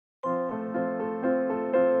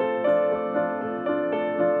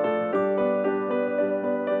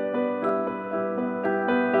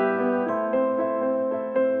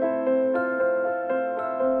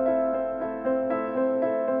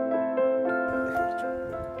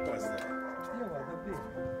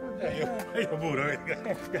Io pure,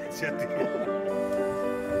 grazie a Dio.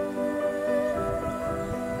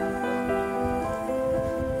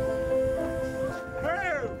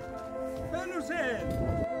 Bello sei!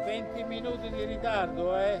 20 minuti di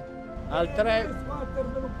ritardo, Al 3.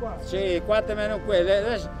 Sì, 4 meno quello.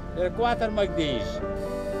 Adesso 4 McDee's.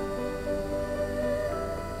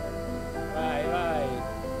 Vai, vai.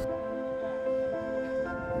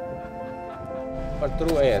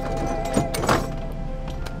 Paltruero.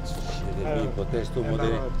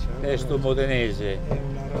 Testo modenese.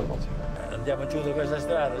 Andiamo giù da questa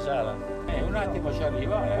strada, Sala. Un attimo ci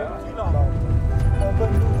arriva. Ho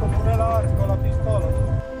venduto pure l'arco, la pistola.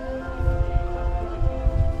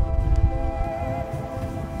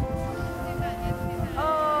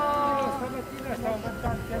 Stamattina stavo con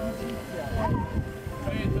tante amicizie.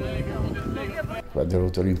 Quando ho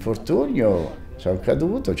avuto l'infortunio sono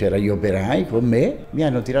caduto, c'era gli operai con me, mi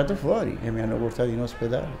hanno tirato fuori e mi hanno portato in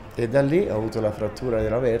ospedale. E da lì ho avuto la frattura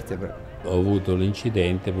della vertebra. Ho avuto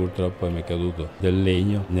l'incidente, purtroppo mi è caduto del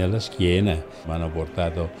legno nella schiena, mi hanno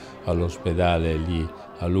portato all'ospedale lì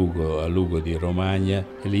a Lugo di Romagna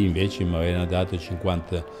e lì invece mi avevano dato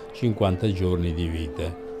 50 giorni di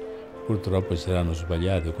vita. Purtroppo si saranno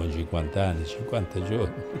sbagliati con 50 anni, 50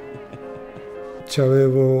 giorni.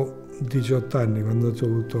 C'avevo 18 anni quando ho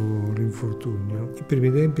avuto l'infortunio. I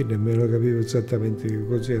primi tempi nemmeno capivo esattamente che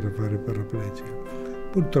cos'era fare paraplegico.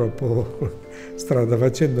 Purtroppo, strada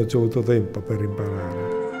facendo, ci ho avuto tempo per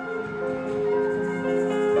imparare.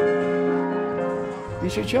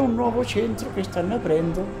 Dice, c'è un nuovo centro che stanno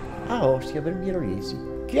aprendo a Ostia per Mirolesi.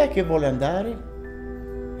 Chi è che vuole andare?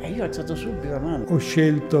 E io ho alzato subito la mano. Ho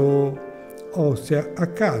scelto Ostia a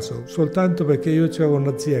caso, soltanto perché io avevo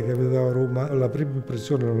una zia che abitava a Roma. La prima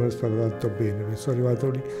impressione non è stata tanto bene, perché sono arrivato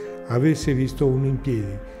lì, avessi visto uno in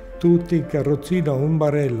piedi, tutti in carrozzina o in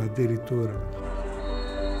barella addirittura.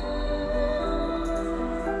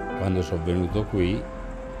 Quando sono venuto qui,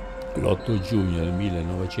 l'8 giugno del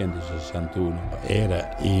 1961,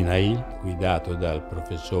 era Inail, guidato dal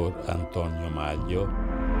professor Antonio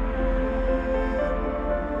Maglio.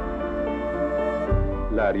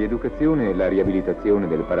 La rieducazione e la riabilitazione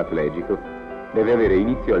del paraplegico deve avere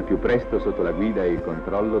inizio al più presto sotto la guida e il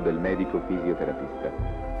controllo del medico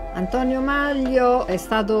fisioterapista. Antonio Maglio è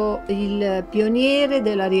stato il pioniere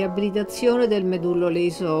della riabilitazione del medullo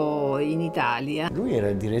leso in Italia. Lui era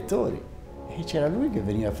il direttore e c'era lui che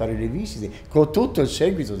veniva a fare le visite con tutto il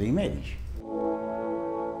seguito dei medici.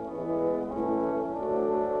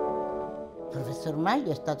 Il professor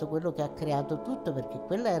Maglio è stato quello che ha creato tutto, perché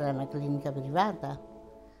quella era una clinica privata.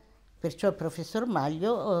 Perciò il professor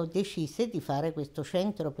Maglio decise di fare questo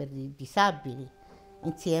centro per i disabili,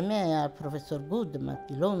 insieme al professor Goodman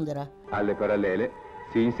di Londra. Alle parallele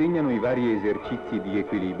si insegnano i vari esercizi di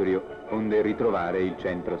equilibrio onde ritrovare il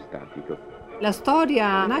centro statico. La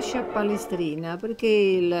storia nasce a Palestrina perché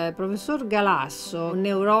il professor Galasso, un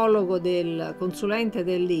neurologo consulente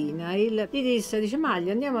dell'Inail, gli dice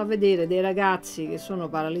Maglio, andiamo a vedere dei ragazzi che sono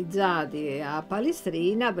paralizzati a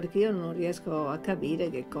Palestrina perché io non riesco a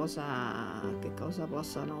capire che cosa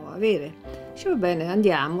possano avere. Dice va bene,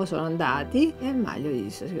 andiamo, sono andati e Maglio gli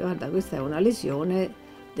disse guarda, questa è una lesione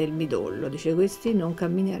del midollo, dice questi non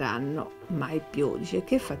cammineranno mai più. Dice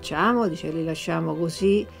che facciamo? Dice li lasciamo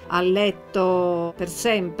così a letto per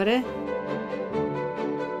sempre?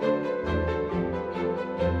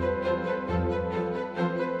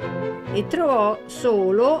 E trovò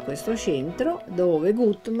solo questo centro dove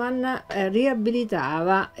Gutmann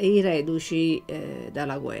riabilitava i reduci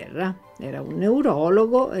dalla guerra. Era un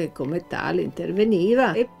neurologo e come tale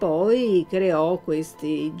interveniva e poi creò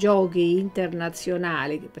questi giochi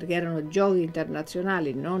internazionali, perché erano giochi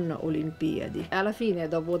internazionali, non Olimpiadi. Alla fine,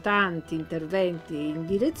 dopo tanti interventi in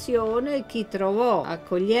direzione, chi trovò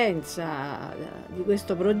accoglienza di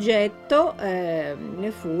questo progetto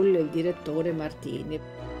ne fu il direttore Martini.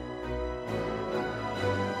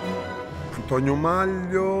 Antonio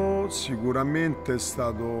Maglio sicuramente è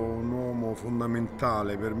stato un uomo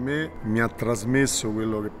fondamentale per me, mi ha trasmesso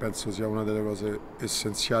quello che penso sia una delle cose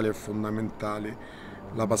essenziali e fondamentali,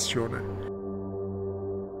 la passione.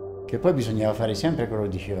 Che poi bisognava fare sempre quello che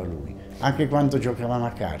diceva lui, anche quando giocavamo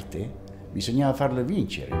a carte bisognava farlo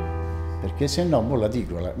vincere, perché se no, mo la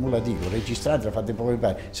dico, registrate, fate poco mi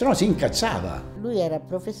pare, se no si incazzava. Lui era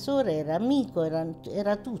professore, era amico,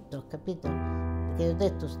 era tutto, capito? Che ho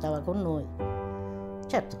detto stava con noi.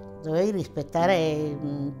 Certo, dovevi rispettare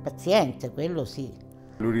il paziente, quello sì.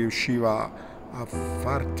 Lui riusciva a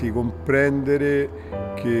farti comprendere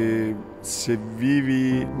che se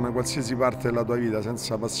vivi una qualsiasi parte della tua vita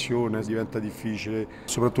senza passione diventa difficile,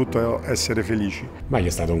 soprattutto essere felici. Maglio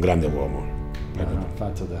è stato un grande uomo, Hanno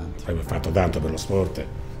fatto tanto. Poi ha fatto tanto per lo sport,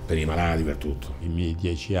 per i malati, per tutto. I miei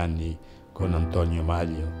 10 anni con Antonio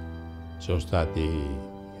Maglio sono stati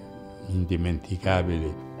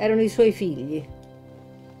indimenticabili. Erano i suoi figli.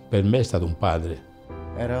 Per me è stato un padre.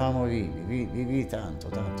 Eravamo vivi tanto.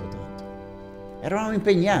 Eravamo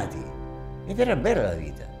impegnati ed era bella la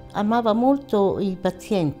vita. Amava molto i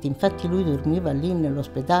pazienti, infatti lui dormiva lì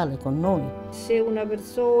nell'ospedale con noi. Se una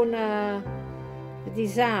persona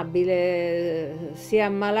disabile si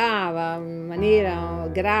ammalava in maniera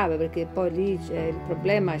grave, perché poi lì il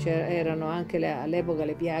problema erano anche all'epoca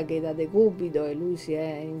le piaghe da decubito, e lui si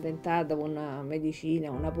è inventato una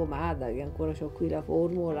medicina, una pomata, che ancora ho qui la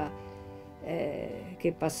formula,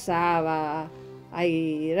 che passava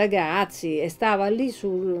ai ragazzi, e stava lì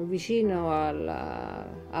vicino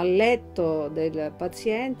al letto del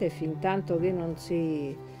paziente, fin tanto che non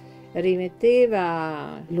si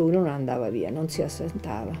rimetteva, lui non andava via, non si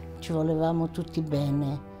assentava. Ci volevamo tutti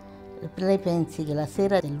bene. Lei pensi che la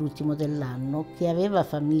sera dell'ultimo dell'anno, che aveva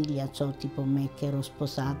famiglia, tipo me che ero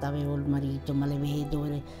sposata, avevo il marito, ma le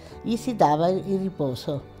vedove, gli si dava il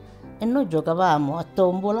riposo e noi giocavamo a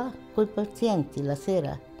tombola con i pazienti la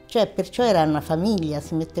sera. Cioè, perciò era una famiglia,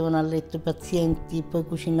 si mettevano a letto i pazienti, poi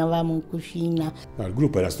cucinavamo in cucina. No, il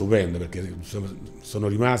gruppo era stupendo perché sono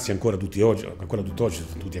rimasti ancora tutti oggi, sono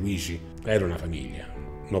tutti amici. Era una famiglia,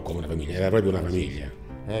 non come una famiglia, era proprio una famiglia.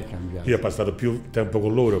 È cambiato. Io ho passato più tempo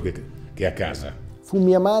con loro che a casa. Fu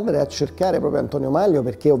mia madre a cercare proprio Antonio Maglio,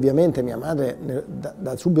 perché ovviamente mia madre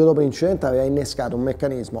da subito dopo l'incidente aveva innescato un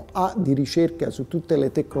meccanismo A di ricerca su tutte le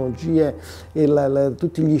tecnologie e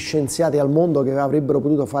tutti gli scienziati al mondo che avrebbero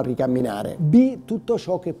potuto far ricamminare, B tutto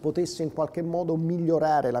ciò che potesse in qualche modo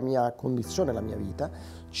migliorare la mia condizione, la mia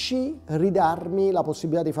vita, C ridarmi la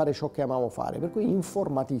possibilità di fare ciò che amavo fare, per cui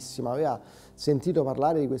informatissima, aveva sentito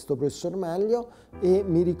parlare di questo professor Maglio e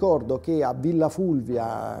mi ricordo che a Villa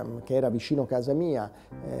Fulvia, che era vicino a casa mia,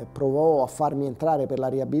 provò a farmi entrare per la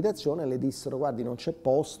riabilitazione, le dissero guardi non c'è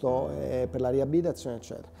posto per la riabilitazione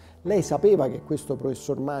eccetera. Lei sapeva che questo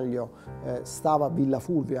professor Maglio stava a Villa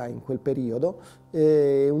Fulvia in quel periodo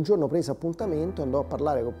e un giorno prese appuntamento, andò a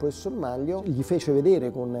parlare col professor Maglio, gli fece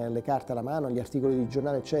vedere con le carte alla mano, gli articoli di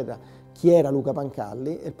giornale eccetera, chi era Luca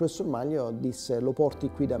Pancalli e il professor Maglio disse lo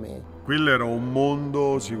porti qui da me. Quello era un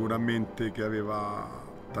mondo sicuramente che aveva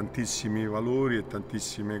tantissimi valori e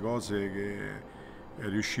tantissime cose che è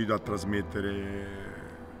riuscito a trasmettere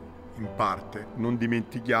in parte. Non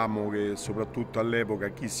dimentichiamo che soprattutto all'epoca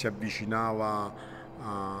chi si avvicinava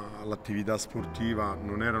all'attività sportiva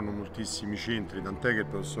non erano moltissimi centri, tant'è che il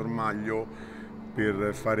professor Maglio per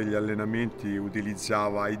fare gli allenamenti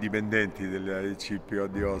utilizzava i dipendenti del CPO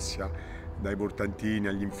di Ostia, dai portantini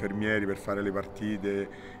agli infermieri per fare le partite,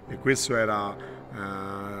 e questo era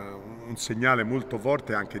un segnale molto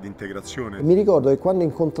forte anche di integrazione. Mi ricordo che quando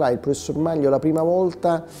incontrai il professor Maglio la prima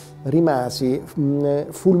volta rimasi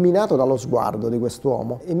fulminato dallo sguardo di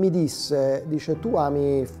quest'uomo e mi dice tu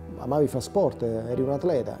amavi fare sport, eri un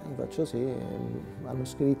atleta? Io faccio sì, hanno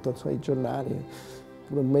scritto sui giornali,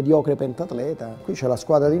 un mediocre pentatleta. Qui c'è la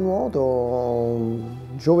squadra di nuoto,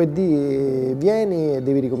 giovedì vieni e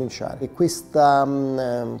devi ricominciare. E quest'amo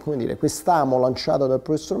lanciato dal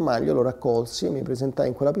professor Maglio lo raccolsi, mi presentai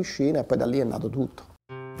in quella piscina e poi da lì è nato tutto.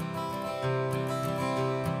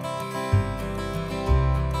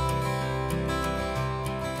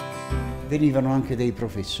 Venivano anche dei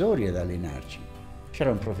professori ad allenarci.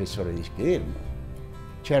 C'era un professore di schermo,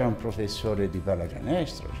 c'era un professore di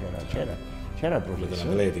pallacanestro, c'era il professore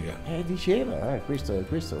dell'atletica. Diceva, questo è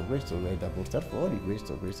da portare fuori,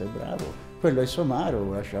 questo è bravo, quello è somaro,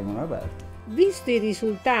 lo lasciamo una parte. Visto i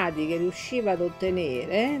risultati che riusciva ad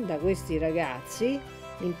ottenere da questi ragazzi,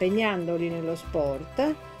 impegnandoli nello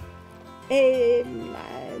sport,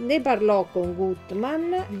 ne parlò con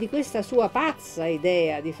Gutmann di questa sua pazza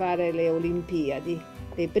idea di fare le Olimpiadi,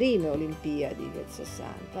 le prime Olimpiadi del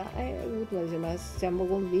 60. Gutmann dice, ma siamo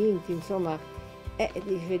convinti, insomma,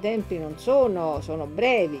 dice, i tempi non sono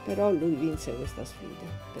brevi, però lui vinse questa sfida,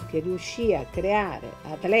 perché riuscì a creare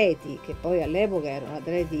atleti che poi all'epoca erano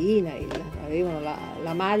atleti Inail, avevano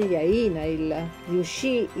la maglia Inail,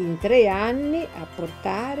 riuscì in 3 anni a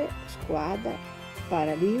portare squadra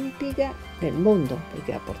paralimpica nel mondo,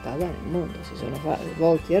 perché l'ha portata nel mondo, si sono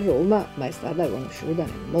volti a Roma, ma è stata conosciuta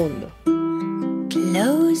nel mondo.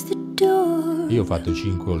 Io ho fatto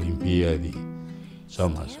 5 Olimpiadi.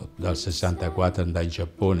 Insomma, dal 64 andai in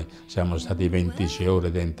Giappone, siamo stati 26 ore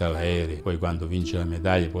dentro l'aereo, poi quando vinci la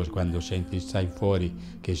medaglia, poi quando stai fuori,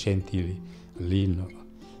 che senti l'inno,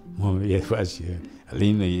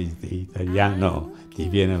 l'inno italiano ti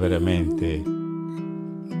viene veramente.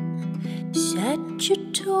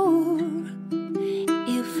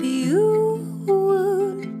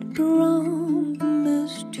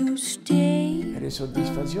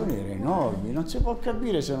 soddisfazioni erano enormi, non si può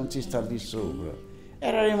capire se non si sta lì sopra.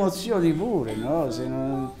 Erano emozioni pure, no? Se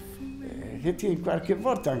non, qualche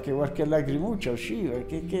volta anche qualche lacrimuccia usciva,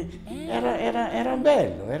 era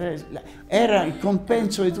bello, era il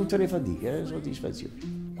compenso di tutte le fatiche, era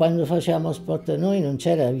soddisfazione. Quando facevamo sport noi non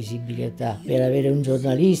c'era visibilità, per avere un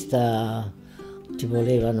giornalista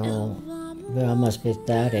dovevamo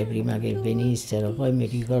aspettare prima che venissero. Poi mi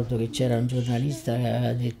ricordo che c'era un giornalista che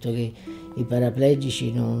aveva detto che i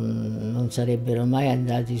paraplegici non sarebbero mai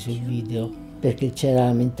andati sul video perché c'era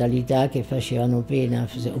la mentalità che facevano pena,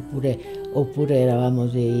 oppure eravamo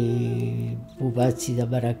dei pupazzi da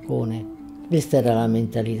baraccone. Questa era la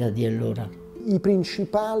mentalità di allora. I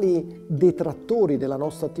principali detrattori della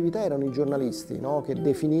nostra attività erano i giornalisti, no? Che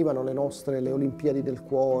definivano le Olimpiadi del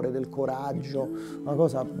cuore, del coraggio, una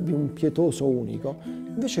cosa di un pietoso unico.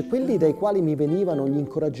 Invece quelli dai quali mi venivano gli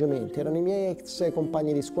incoraggiamenti erano i miei ex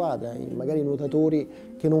compagni di squadra, magari nuotatori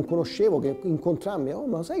che non conoscevo, che incontrammi, oh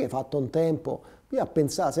ma sai che hai fatto un tempo? Io a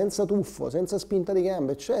pensare, senza tuffo, senza spinta di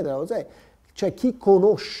gambe, eccetera, lo sai? Cioè chi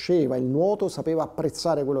conosceva il nuoto sapeva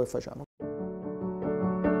apprezzare quello che facciamo.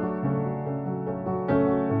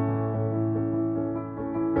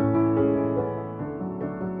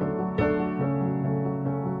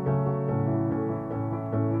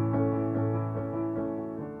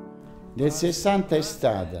 Nel 60 è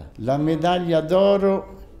stata la medaglia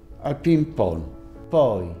d'oro al ping pong,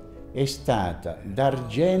 poi è stata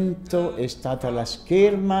d'argento, è stata la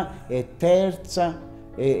scherma e terza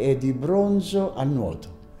e di bronzo al nuoto.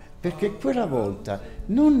 Perché quella volta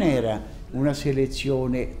non era una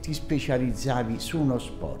selezione, ti specializzavi su uno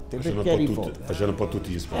sport, facevano un po'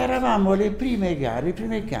 tutti gli sport. Eravamo le prime gare, le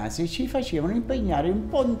prime case, ci facevano impegnare un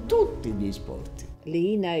po' in tutti gli sport.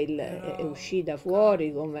 L'Inail è uscita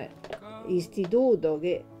fuori come istituto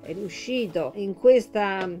che è riuscito in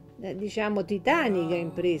questa, diciamo, titanica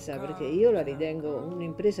impresa, perché io la ritengo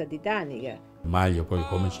un'impresa titanica. Maglio poi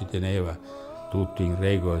come ci teneva, tutto in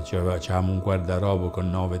regola, avevamo un guardaroba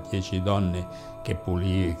con 9-10 donne che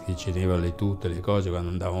pulì, che teneva tutte le cose quando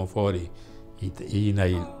andavamo fuori.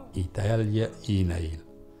 Inail, Italia, Inail.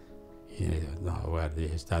 No, guardi,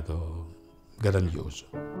 è stato grandioso.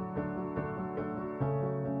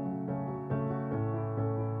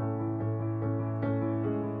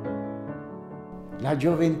 La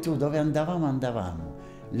gioventù, dove andavamo.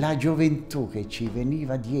 La gioventù che ci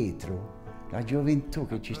veniva dietro, la gioventù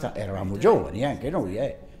che ci sta, eravamo giovani anche noi,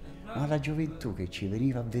 ma la gioventù che ci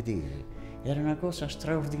veniva a vedere era una cosa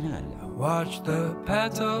straordinaria. Watch the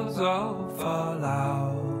petals all fall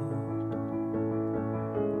out.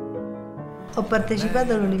 Ho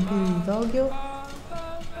partecipato alle Olimpiadi di Tokyo,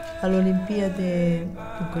 all'Olimpiade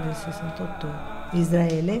del 68,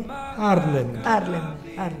 Israele. Harlem.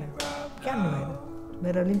 Che anno era?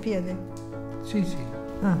 Era Olimpiade? Sì.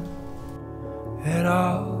 Ah. It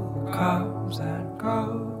all comes and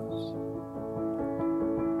goes.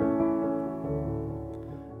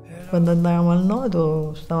 Quando andavamo al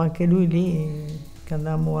nuoto, stava anche lui lì, che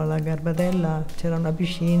andavamo alla Garbatella, c'era una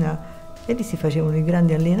piscina e lì si facevano i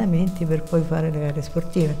grandi allenamenti per poi fare le gare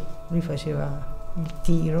sportive. Lui faceva il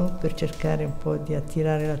tiro per cercare un po' di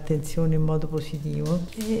attirare l'attenzione in modo positivo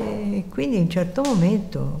e quindi in un certo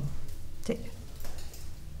momento sì,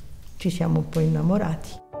 ci siamo un po'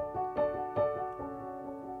 innamorati.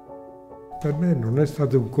 Per me non è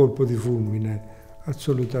stato un colpo di fulmine,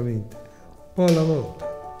 assolutamente, un po' alla volta.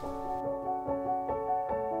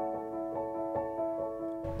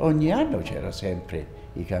 Ogni anno c'era sempre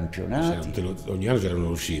i campionati. Ogni anno c'erano le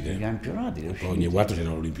uscite. I campionati, le uscite. Ogni 4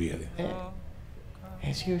 c'erano le Olimpiadi.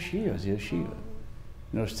 Si usciva.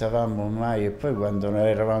 Non stavamo mai, e poi quando noi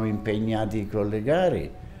eravamo impegnati con le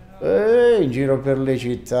gare, in giro per le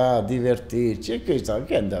città a divertirci, e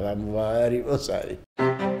che andavamo a riposare.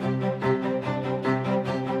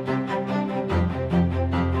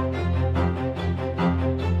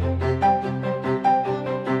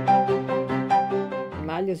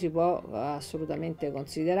 Maglio si può assolutamente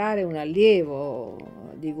considerare un allievo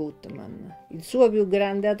di Gutmann. Il suo più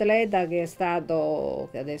grande atleta, che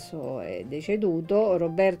adesso è deceduto,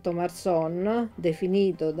 Roberto Marson,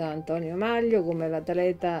 definito da Antonio Maglio come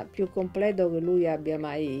l'atleta più completo che lui abbia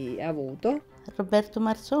mai avuto. Roberto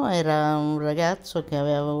Marson era un ragazzo che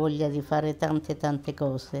aveva voglia di fare tante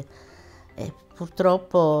cose e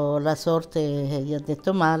purtroppo la sorte gli ha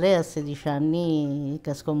detto male. A 16 anni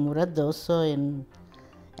cascò un muro addosso e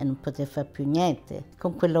non poté fare più niente.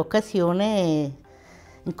 Con quell'occasione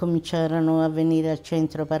incominciarono a venire al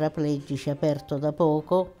centro paraplegici aperto da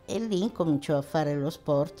poco e lì incominciò a fare lo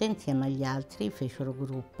sport insieme agli altri, fecero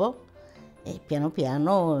gruppo e piano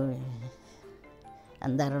piano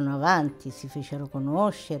andarono avanti, si fecero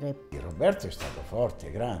conoscere. Roberto è stato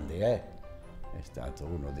forte, grande, è stato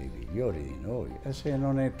uno dei migliori di noi, e se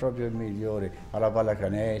non è proprio il migliore, alla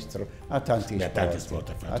pallacanestro, a tanti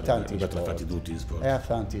sport. Ha fatti tutti gli sport. A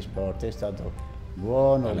tanti sport, è stato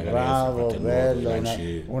buono, bravo, bello,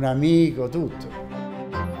 un amico, tutto.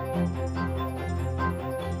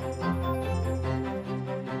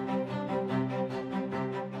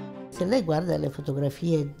 Se lei guarda le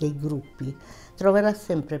fotografie dei gruppi, troverà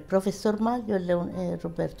sempre il professor Maglio e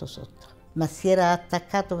Roberto sotto. Ma si era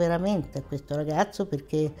attaccato veramente a questo ragazzo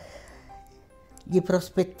perché gli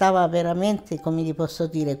prospettava veramente, come gli posso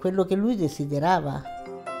dire, quello che lui desiderava.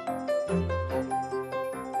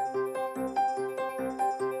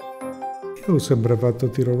 Io ho sempre fatto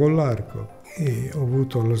tiro con l'arco e ho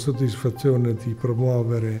avuto la soddisfazione di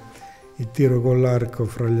promuovere il tiro con l'arco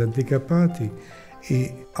fra gli handicappati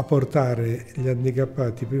e a portare gli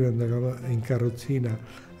handicappati prima in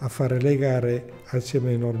carrozzina a fare le gare assieme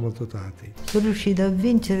ai normodotati. Sono riuscita a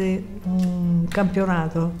vincere un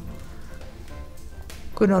campionato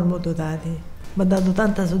con i normodotati, mi ha dato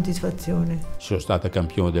tanta soddisfazione. Sono stato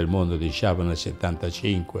campione del mondo di sciapo nel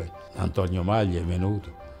 75, Antonio Maglio è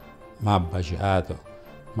venuto, mi ha baciato,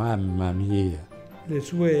 mamma mia. Le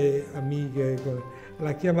sue amiche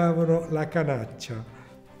la chiamavano la canaccia,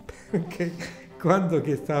 perché quando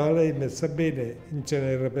che stava lei messa bene non ce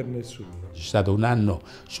n'era per nessuno. C'è stato un anno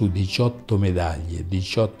su 18 medaglie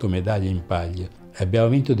in paglia. Abbiamo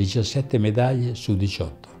vinto 17 medaglie su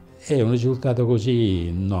 18. È un risultato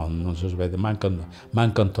così, no, non si aspetta,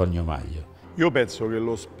 manca Antonio Maglio. Io penso che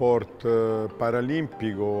lo sport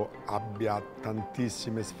paralimpico abbia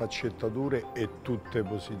tantissime sfaccettature e tutte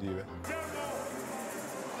positive.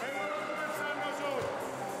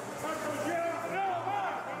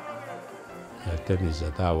 Al tennis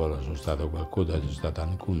a tavola sono stato qualcosa, sono stato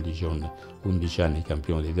anche 11 anni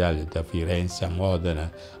campione d'Italia, da Firenze a Modena,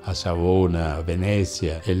 a Savona, a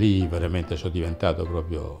Venezia, e lì veramente sono diventato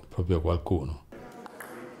proprio qualcuno.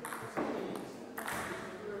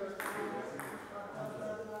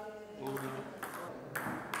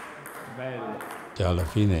 Cioè, alla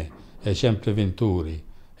fine è sempre Venturi,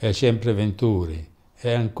 è sempre Venturi,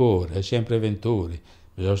 e ancora, è sempre Venturi.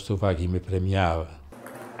 Mi sono stufato chi mi premiava.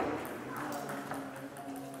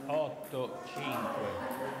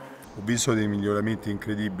 Ho visto dei miglioramenti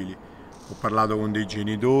incredibili, ho parlato con dei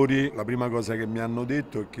genitori, la prima cosa che mi hanno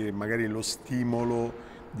detto è che magari lo stimolo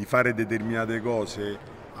di fare determinate cose,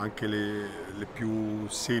 anche le più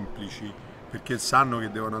semplici, perché sanno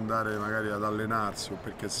che devono andare magari ad allenarsi o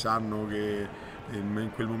perché sanno che in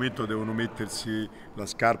quel momento devono mettersi la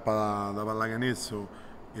scarpa da pallacanestro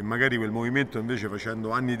e magari quel movimento invece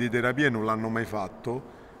facendo anni di terapia non l'hanno mai fatto,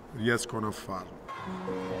 riescono a farlo.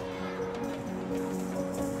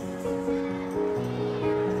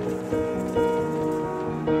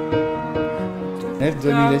 Nel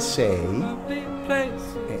 2006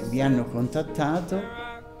 mi hanno contattato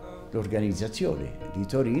l'organizzazione di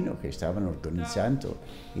Torino che stavano organizzando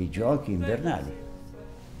i giochi invernali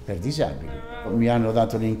per disabili. Mi hanno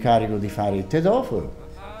dato l'incarico di fare il tedoforo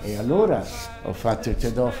e allora ho fatto il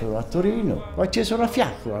tedoforo a Torino, ho acceso la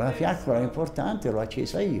fiaccola è importante, l'ho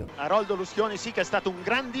accesa io. Aroldo Ruschioni sì che è stato un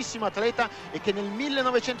grandissimo atleta e che nel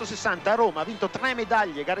 1960 a Roma ha vinto 3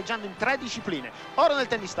 medaglie gareggiando in 3 discipline, oro nel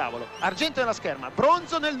tennis tavolo, argento nella scherma,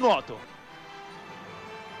 bronzo nel nuoto.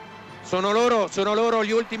 Sono loro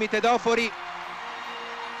gli ultimi tedofori,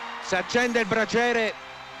 si accende il braciere.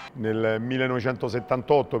 Nel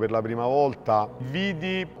 1978 per la prima volta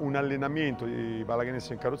vidi un allenamento di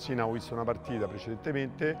pallacanestro in carrozzina, ho visto una partita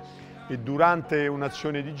precedentemente e durante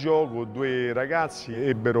un'azione di gioco 2 ragazzi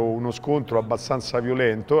ebbero uno scontro abbastanza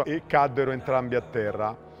violento e caddero entrambi a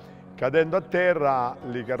terra. Cadendo a terra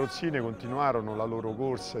le carrozzine continuarono la loro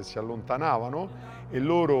corsa e si allontanavano e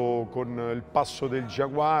loro con il passo del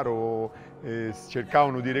giaguaro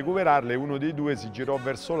cercavano di recuperarle, uno dei 2 si girò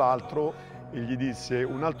verso l'altro e gli disse: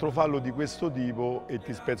 un altro fallo di questo tipo e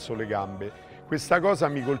ti spezzo le gambe. Questa cosa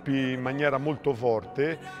mi colpì in maniera molto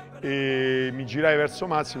forte e mi girai verso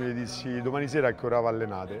Massimo e gli dissi: domani sera a che ora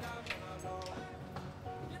allenate?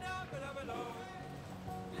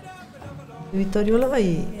 Vittorio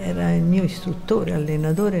Loi era il mio istruttore,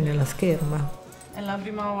 allenatore nella scherma. È la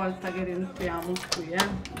prima volta che rientriamo qui,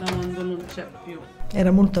 da quando non c'è più.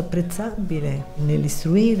 Era molto apprezzabile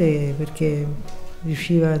nell'istruire perché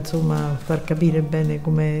riusciva insomma a far capire bene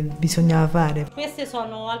come bisognava fare. Queste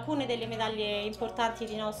sono alcune delle medaglie importanti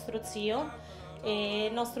di nostro zio. E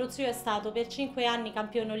il nostro zio è stato per 5 anni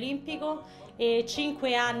campione olimpico e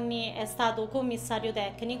 5 anni è stato commissario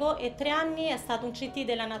tecnico e 3 anni è stato un CT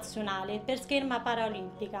della nazionale per scherma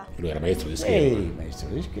paralimpica. Lui era maestro di scherma. Maestro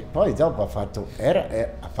di scherma. Poi dopo ha fatto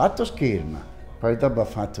scherma, poi dopo ha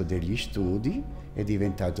fatto degli studi, è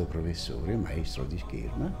diventato professore, maestro di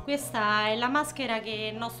scherma. Questa è la maschera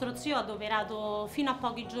che il nostro zio ha adoperato fino a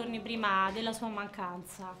pochi giorni prima della sua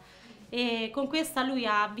mancanza. E con questa lui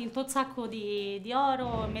ha vinto un sacco di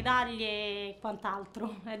oro, medaglie e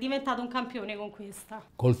quant'altro. È diventato un campione con questa.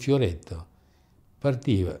 Col fioretto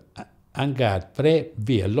partiva, anche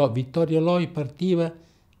via, Vittorio Loi partiva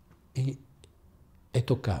e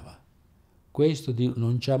toccava. Questo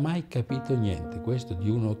non ci ha mai capito niente, questo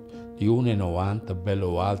di 1,90,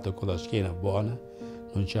 bello alto, con la schiena buona,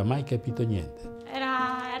 non ci ha mai capito niente.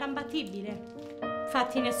 Era imbattibile.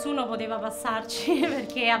 Infatti nessuno poteva passarci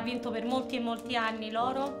perché ha vinto per molti e molti anni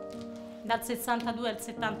l'oro, dal 62 al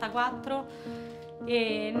 74,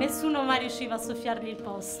 e nessuno mai riusciva a soffiargli il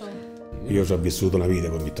posto. Io ci ho vissuto una vita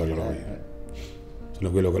con Vittorio Loi,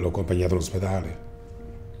 sono quello che l'ho accompagnato all'ospedale.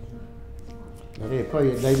 E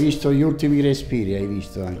poi l'hai visto gli ultimi respiri, hai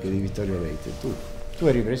visto anche di Vittorio Loi, tu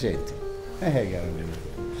eri presente.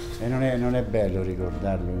 E non è bello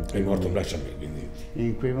ricordarlo. È morto un braccio a me, quindi.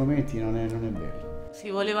 In quei momenti non è bello. Si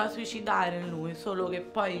voleva suicidare lui, solo che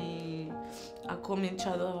poi ha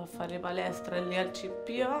cominciato a fare palestra lì al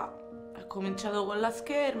CPO, ha cominciato con la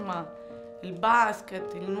scherma, il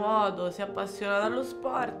basket, il nuoto, si è appassionato allo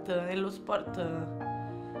sport e lo sport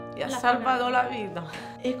gli ha salvato la vita.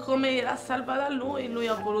 E come l'ha salvata a lui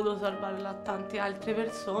ha voluto salvarla a tante altre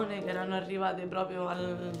persone che erano arrivate proprio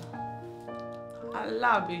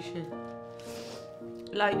all'apice.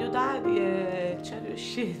 L'ha aiutati e ci è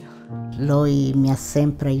riuscito. Lui mi ha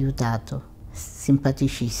sempre aiutato,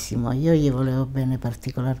 simpaticissimo, io gli volevo bene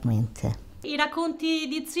particolarmente. I racconti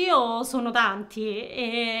di zio sono tanti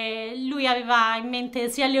e lui aveva in mente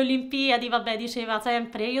sia le Olimpiadi, vabbè, diceva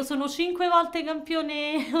sempre io sono 5 volte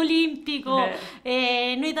campione olimpico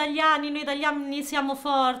e noi italiani siamo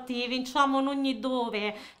forti, vinciamo in ogni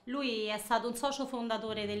dove. Lui è stato un socio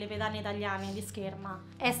fondatore delle pedane italiane di scherma,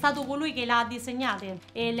 è stato colui che le ha disegnate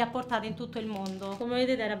e le ha portate in tutto il mondo. Come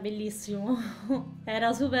vedete era bellissimo,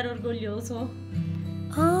 era super orgoglioso.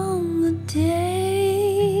 On the day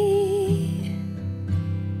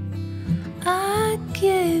I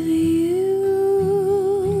gave you.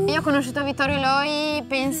 Io ho conosciuto Vittorio Loi,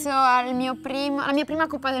 penso alla mia prima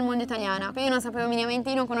Coppa del Mondo italiana. Io non sapevo minimamente,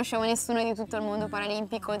 io non conoscevo nessuno di tutto il mondo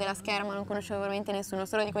paralimpico della scherma, non conoscevo veramente nessuno,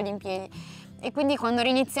 solo di quelli in piedi. E quindi quando ho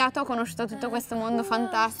iniziato ho conosciuto tutto questo mondo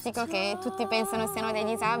fantastico che tutti pensano siano dei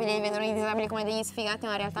disabili, vedono i disabili come degli sfigati,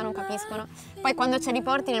 ma in realtà non capiscono. Poi quando ce li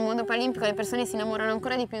porti nel mondo paralimpico le persone si innamorano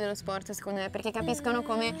ancora di più dello sport, secondo me, perché capiscono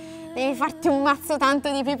come devi farti un mazzo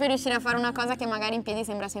tanto di più per riuscire a fare una cosa che magari in piedi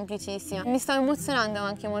sembra semplicissima. Mi sto emozionando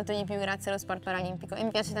anche molto di più grazie allo sport paralimpico e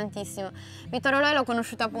mi piace tantissimo. Vittorio Loi l'ho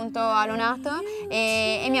conosciuto appunto a Lonato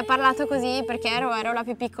e mi ha parlato così perché ero la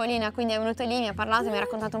più piccolina, quindi è venuto lì, mi ha parlato, mi ha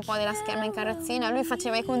raccontato un po' della scherma in carrozzina. Lui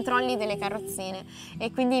faceva i controlli delle carrozzine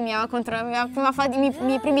e quindi mi aveva fatto i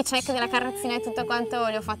miei primi check della carrozzina e tutto quanto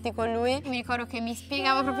li ho fatti con lui. Mi ricordo che mi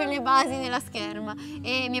spiegava proprio le basi della scherma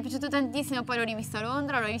e mi è piaciuto tantissimo. Poi l'ho rivisto a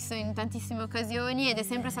Londra, l'ho visto in tantissime occasioni ed è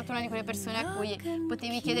sempre stata una di quelle persone a cui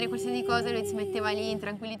potevi chiedere qualsiasi cosa e lui si metteva lì in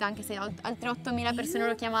tranquillità, anche se altre 8.000 persone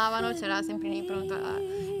lo chiamavano, c'era sempre lì pronto,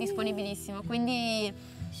 disponibilissimo.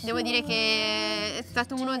 Quindi devo dire che è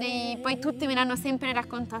stato uno dei... Poi tutti me l'hanno sempre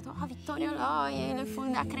raccontato, Vittorio Loi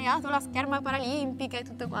ha creato la scherma paralimpica e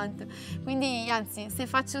tutto quanto. Quindi anzi, se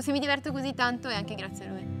mi diverto così tanto è anche grazie a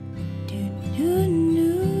lui.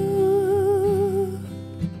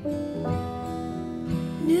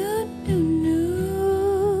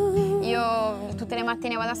 Io tutte le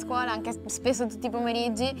mattine vado a scuola, anche spesso tutti i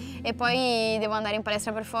pomeriggi, e poi devo andare in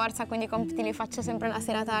palestra per forza, quindi i compiti li faccio sempre la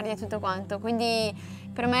sera tardi e tutto quanto. Quindi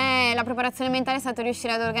per me la preparazione mentale è stato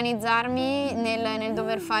riuscire ad organizzarmi nel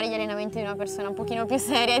dover fare gli allenamenti di una persona un pochino più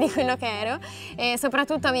seria di quello che ero e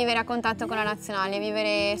soprattutto a vivere a contatto con la nazionale,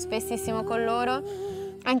 vivere spessissimo con loro.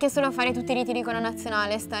 Anche solo fare tutti i ritiri con la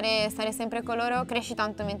nazionale, stare sempre con loro, cresci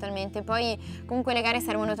tanto mentalmente. Poi comunque le gare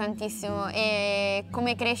servono tantissimo e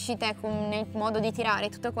come cresci te nel modo di tirare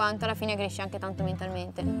tutto quanto, alla fine cresci anche tanto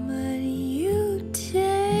mentalmente.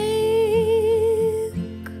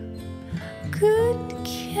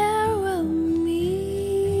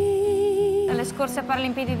 Alle scorse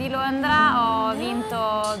Paralimpiadi di Londra ho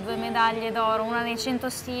vinto 2 medaglie d'oro, una nei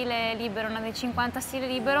 100 stile libero, una nei 50 stile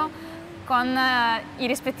libero, con i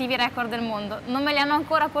rispettivi record del mondo. Non me li hanno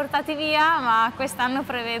ancora portati via, ma quest'anno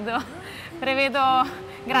prevedo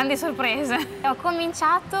grandi sorprese. Ho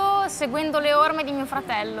cominciato seguendo le orme di mio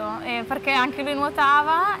fratello, perché anche lui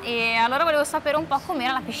nuotava e allora volevo sapere un po'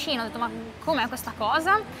 com'era la piscina. Ho detto, ma com'è questa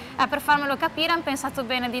cosa? Per farmelo capire hanno pensato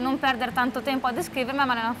bene di non perdere tanto tempo a descrivermi,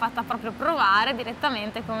 ma l'hanno fatta proprio provare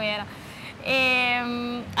direttamente com'era.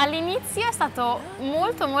 All'inizio è stato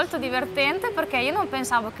molto divertente perché io non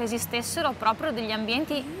pensavo che esistessero proprio degli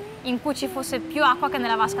ambienti in cui ci fosse più acqua che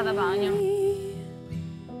nella vasca da bagno.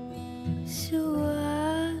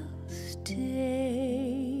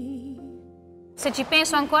 Se ci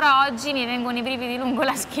penso ancora oggi mi vengono i brividi lungo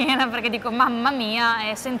la schiena perché dico mamma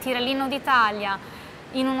mia, sentire l'inno d'Italia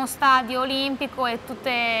in uno stadio olimpico e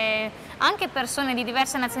tutte anche persone di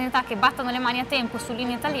diverse nazionalità che battono le mani a tempo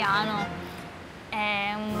sull'inno italiano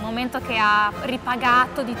è un momento che ha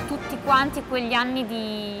ripagato di tutti quanti quegli anni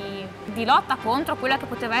di lotta contro quella che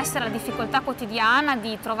poteva essere la difficoltà quotidiana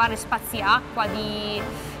di trovare spazi acqua, di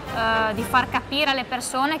far capire alle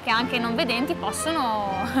persone che anche i non vedenti possono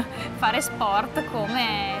fare sport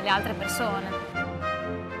come le altre persone.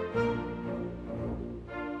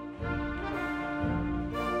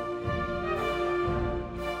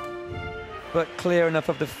 But clear enough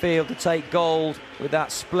of the field to take gold with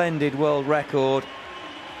that splendid world record.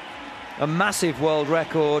 A massive world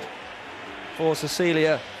record for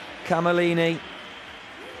Cecilia Camellini.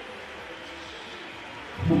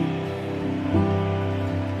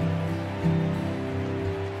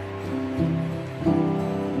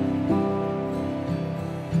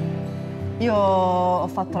 Io ho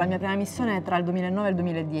fatto la mia prima missione tra il 2009 e il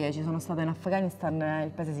 2010, sono stata in Afghanistan, il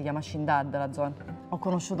paese si chiama Shindad, la zona. Ho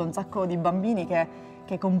conosciuto un sacco di bambini che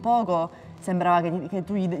con poco sembrava che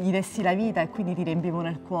tu gli dessi la vita e quindi ti riempivano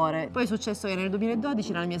il cuore. Poi è successo che nel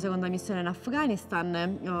 2012, nella mia seconda missione in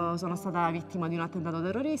Afghanistan, sono stata vittima di un attentato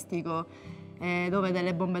terroristico dove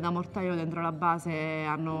delle bombe da mortaio dentro la base,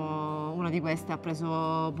 una di queste ha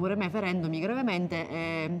preso pure me ferendomi gravemente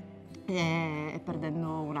e perdendo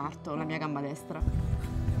un arto, la mia gamba destra.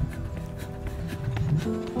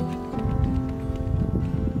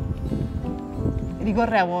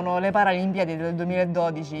 Ricorrevano le Paralimpiadi del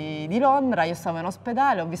 2012 di Londra, io stavo in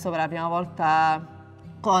ospedale, ho visto per la prima volta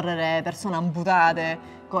correre persone amputate,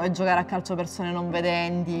 giocare a calcio persone non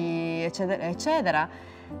vedenti, eccetera, eccetera.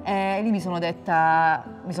 E lì mi sono vista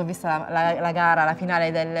la gara, la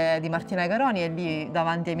finale di Martina Caironi e lì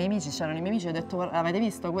davanti ai miei amici, c'erano i miei amici, ho detto avete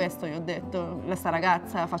visto questo? Io ho detto questa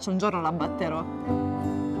ragazza faccio un giorno la batterò.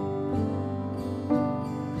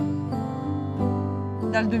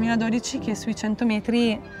 Dal 2012 che sui 100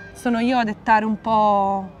 metri sono io a dettare un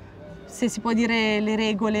po', se si può dire, le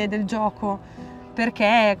regole del gioco,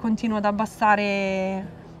 perché continuo ad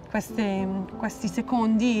abbassare questi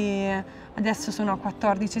secondi, adesso sono a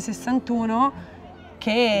 14,61,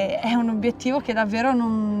 che è un obiettivo che davvero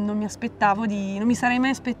non mi aspettavo, non mi sarei mai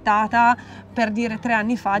aspettata per dire 3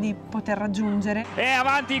 anni fa di poter raggiungere. E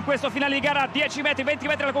avanti in questo finale di gara, 10 metri, 20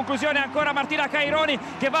 metri alla conclusione, ancora Martina Caironi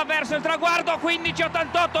che va verso il traguardo,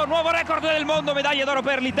 15,88, nuovo record del mondo, medaglia d'oro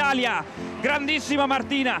per l'Italia. Grandissima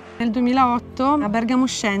Martina. Nel 2008 a Bergamo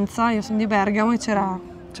Scienza, io sono di Bergamo e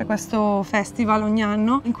c'è questo festival ogni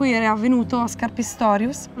anno in cui era venuto Oscar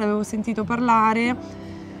Pistorius, l'avevo sentito parlare,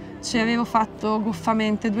 ci avevo fatto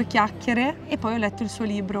goffamente 2 chiacchiere e poi ho letto il suo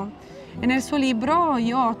libro. E nel suo libro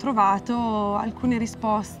io ho trovato alcune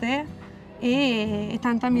risposte e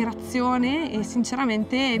tanta ammirazione e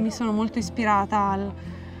sinceramente mi sono molto ispirata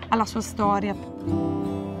alla sua storia.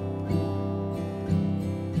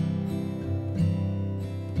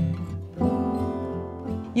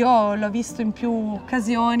 Io l'ho visto in più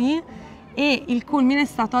occasioni e il culmine è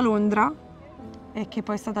stato a Londra, che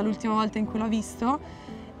poi è stata l'ultima volta in cui l'ho visto,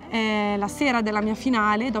 la sera della mia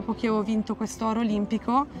finale, dopo che ho vinto questo oro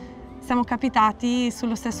olimpico, siamo capitati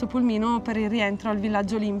sullo stesso pulmino per il rientro al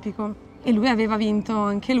villaggio olimpico e lui aveva vinto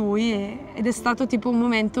anche lui ed è stato tipo un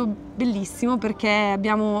momento bellissimo perché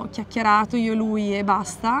abbiamo chiacchierato io e lui e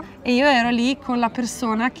basta e io ero lì con la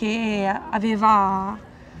persona che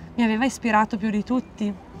mi aveva ispirato più di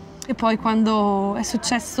tutti. E poi quando è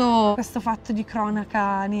successo questo fatto di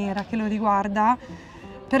cronaca nera che lo riguarda,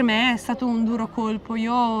 per me è stato un duro colpo.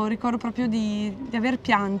 Io ricordo proprio di aver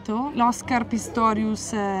pianto. L'Oscar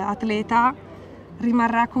Pistorius atleta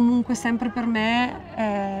rimarrà comunque sempre per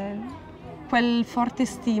me quel forte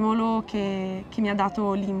stimolo che mi ha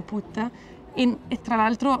dato l'input e tra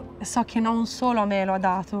l'altro so che non solo a me lo ha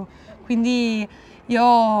dato. Quindi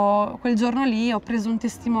io quel giorno lì ho preso un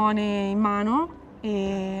testimone in mano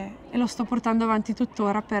e lo sto portando avanti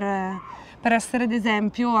tuttora per essere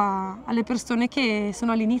d'esempio alle persone che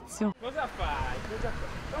sono all'inizio. Cosa fai?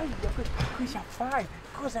 Cosa fai?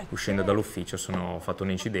 Uscendo dall'ufficio ho fatto un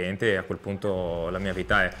incidente e a quel punto la mia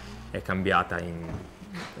vita è cambiata.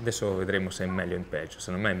 Adesso vedremo se è meglio o in peggio,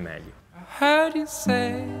 secondo me è meglio. Heard you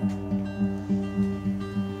say,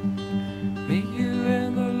 meet you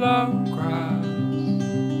in the long grass,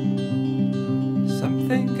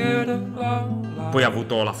 something good along. Poi ho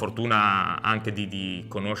avuto la fortuna anche di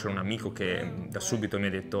conoscere un amico che da subito mi ha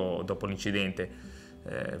detto, dopo l'incidente,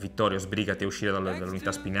 Vittorio, sbrigati a uscire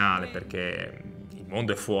dall'unità spinale perché il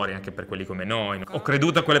mondo è fuori anche per quelli come noi. Ho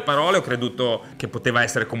creduto a quelle parole, ho creduto che poteva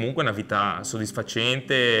essere comunque una vita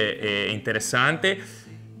soddisfacente e interessante,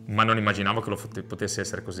 ma non immaginavo che lo potesse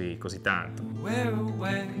essere così tanto.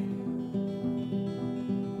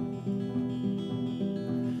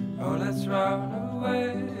 Oh, let's run away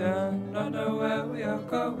and not know where we are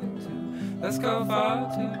going to. Let's go far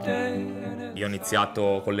today. Io ho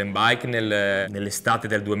iniziato con l'handbike nell'estate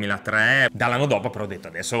del 2003, dall'anno dopo però ho detto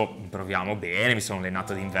adesso proviamo bene, mi sono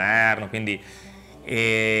allenato d'inverno, quindi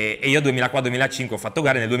e io 2004-2005 ho fatto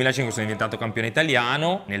gare, nel 2005 sono diventato campione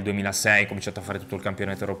italiano, nel 2006 ho cominciato a fare tutto il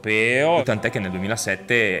campionato europeo, tant'è che nel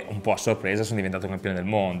 2007 un po' a sorpresa sono diventato campione del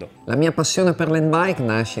mondo. La mia passione per l'handbike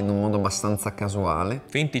nasce in un modo abbastanza casuale.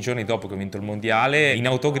 20 giorni dopo che ho vinto il mondiale, in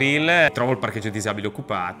autogrill trovo il parcheggio disabili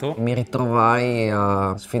occupato. Mi ritrovai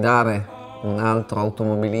a sfidare un altro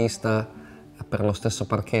automobilista per lo stesso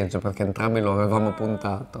parcheggio, perché entrambi lo avevamo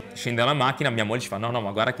puntato. Scende dalla macchina, mia moglie ci fa no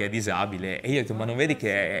ma guarda che è disabile, e io ho detto ma non vedi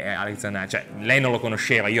che è Alex Zanardi? Cioè lei non lo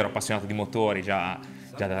conosceva, io ero appassionato di motori già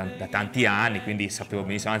da tanti anni, quindi sapevo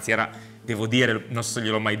benissimo, anzi era, devo dire, non so se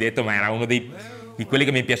gliel'ho mai detto, ma era uno di quelli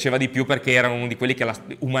che mi piaceva di più perché era uno di quelli che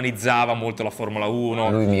umanizzava molto la Formula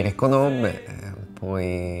 1. Lui mi riconobbe,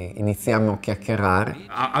 poi iniziamo a chiacchierare.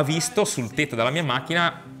 Ha visto sul tetto della mia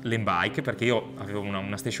macchina l'handbike, perché io avevo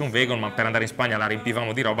una station wagon, ma per andare in Spagna la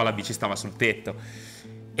riempivamo di roba, la bici stava sul tetto.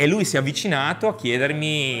 E lui si è avvicinato a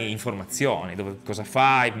chiedermi informazioni, cosa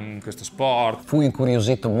fai in questo sport. Fu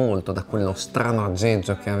incuriosito molto da quello strano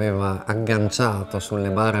aggeggio che aveva agganciato sulle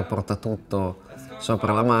barre portatutto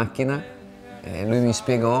sopra la macchina. E lui mi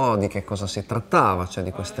spiegò di che cosa si trattava, cioè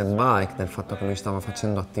di queste handbike, del fatto che lui stava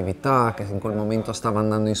facendo attività, che in quel momento stava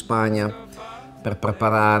andando in Spagna per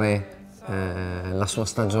preparare la sua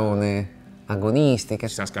stagione agonistica.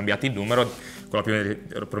 Ci siamo scambiati il numero con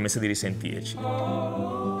la promessa di risentirci.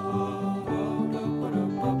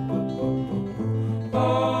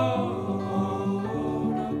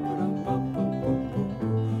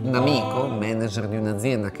 Un amico, manager di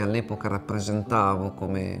un'azienda che all'epoca rappresentavo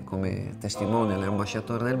come testimonial e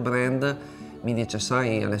ambasciatore del brand, mi dice: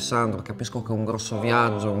 sai Alessandro, capisco che è un grosso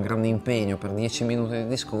viaggio, un grande impegno per 10 minuti di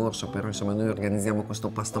discorso, però insomma noi organizziamo questo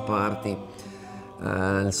pasta party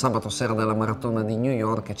il sabato sera della maratona di New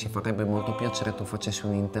York e ci farebbe molto piacere tu facessi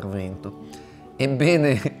un intervento.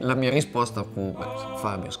 Ebbene, la mia risposta fu: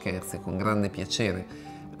 Fabio, scherzi, con grande piacere.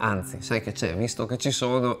 Anzi, sai che c'è, visto che ci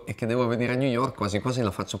sono e che devo venire a New York, quasi quasi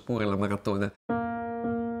la faccio pure la maratona.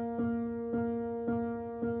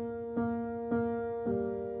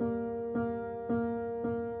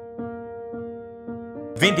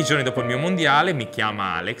 «20 giorni dopo il mio mondiale mi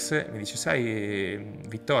chiama Alex, mi dice: sai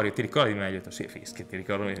Vittorio, ti ricordi di me? Io ho detto: sì, Fischi, mi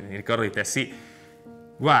ricordo di te, sì.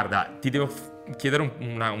 Guarda, ti devo chiedere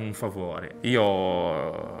un favore. Io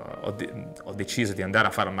ho deciso di andare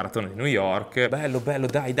a fare la maratona di New York. Bello,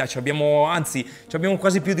 dai, abbiamo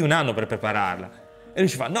quasi più di un anno per prepararla. E lui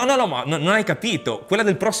ci fa: no, ma non hai capito, quella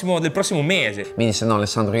del prossimo mese. Mi disse: no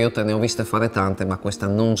Alessandro, io te ne ho viste fare tante, ma questa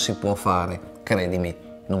non si può fare, credimi,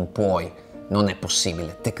 non puoi. Non è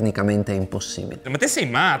possibile, tecnicamente è impossibile. Ma te sei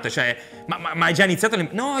matto, cioè, ma hai già iniziato?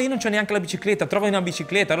 No, io non c'ho neanche la bicicletta, trovo una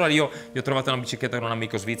bicicletta. Allora io ho trovato una bicicletta con un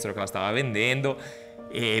amico svizzero che la stava vendendo,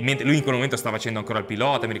 e mentre lui in quel momento stava facendo ancora il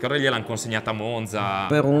pilota, mi ricordo che gliel'hanno consegnata a Monza.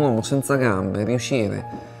 Per un uomo senza gambe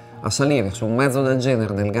riuscire a salire su un mezzo del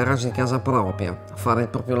genere nel garage di casa propria, a fare il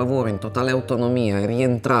proprio lavoro in totale autonomia e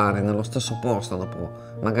rientrare nello stesso posto dopo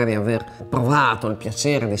magari aver provato il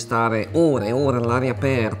piacere di stare ore e ore all'aria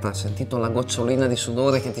aperta, sentito la gocciolina di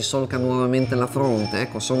sudore che ti solca nuovamente la fronte,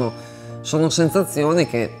 ecco, sono sensazioni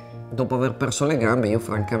che dopo aver perso le gambe io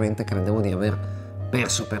francamente credevo di aver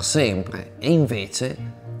perso per sempre, e invece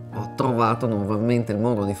ho trovato nuovamente il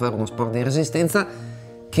modo di fare uno sport di resistenza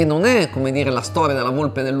che non è, come dire, la storia della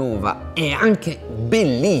volpe e dell'uva, è anche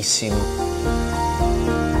bellissimo.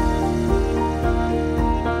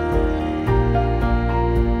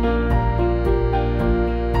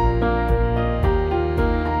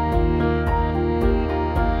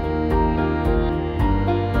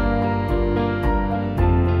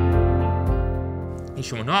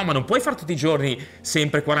 Diciamo: no, ma non puoi fare tutti i giorni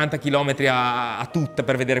sempre 40 km a tutta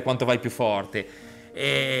per vedere quanto vai più forte.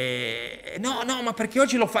 No, ma perché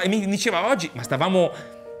oggi lo fa? E mi diceva oggi, ma stavamo,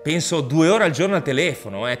 penso, 2 ore al giorno al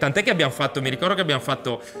telefono, tant'è che abbiamo fatto, mi ricordo che abbiamo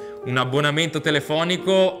fatto un abbonamento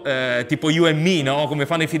telefonico tipo You and Me, no? Come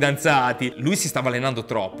fanno i fidanzati. Lui si stava allenando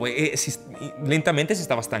troppo e lentamente si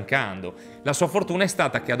stava stancando. La sua fortuna è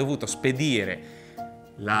stata che ha dovuto spedire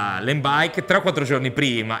l'handbike 3 o 4 giorni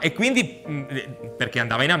prima, e quindi, perché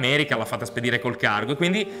andava in America, l'ha fatta spedire col cargo, e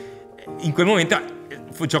quindi in quel momento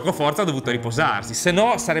gioco forza ha dovuto riposarsi, se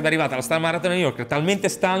no sarebbe arrivata alla Star Marathon a New York talmente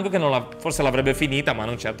stanco che forse l'avrebbe finita, ma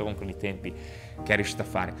non certo con quei tempi che è riuscito a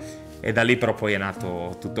fare. E da lì però poi è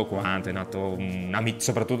nato tutto quanto, è nato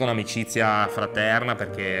soprattutto un'amicizia fraterna,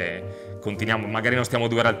 perché continuiamo, magari non stiamo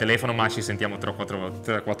 2 ore al telefono, ma ci sentiamo 3 o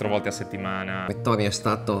 4 volte a settimana. Vittorio è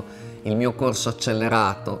stato il mio corso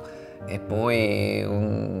accelerato, e poi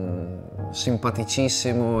un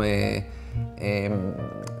simpaticissimo e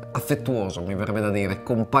affettuoso, mi verrebbe da dire,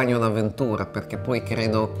 compagno d'avventura, perché poi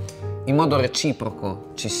credo in modo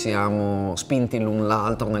reciproco ci siamo spinti l'un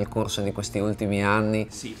l'altro nel corso di questi ultimi anni.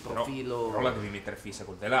 Sì, però la devi mettere fissa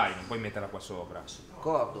col telaio, non puoi metterla qua sopra.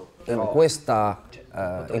 D'accordo.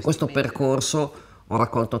 In questo percorso ho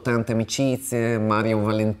raccolto tante amicizie, Mario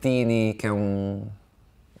Valentini, che è un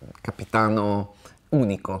capitano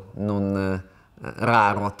unico, non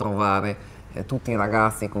raro a trovare, tutti i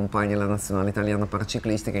ragazzi compagni della nazionale italiana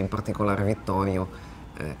paraciclistica, in particolare Vittorio,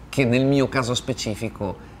 che nel mio caso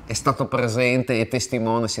specifico è stato presente e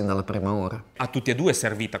testimone sin dalla prima ora. A tutti e due è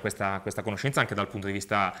servita questa conoscenza anche dal punto di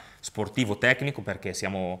vista sportivo, tecnico, perché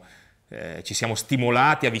ci siamo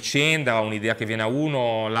stimolati a vicenda, un'idea che viene a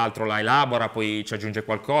uno, l'altro la elabora, poi ci aggiunge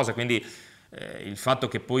qualcosa, quindi il fatto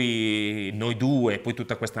che poi noi due, poi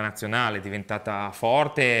tutta questa nazionale è diventata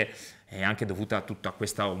forte è anche dovuta a tutta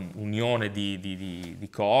questa unione di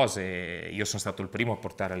cose. Io sono stato il primo a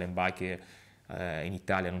portare l'handbike in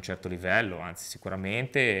Italia ad un certo livello, anzi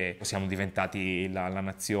sicuramente siamo diventati la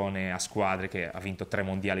nazione a squadre che ha vinto 3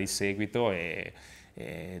 mondiali di seguito, e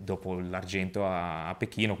dopo l'argento a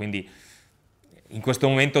Pechino, quindi in questo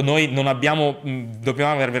momento noi non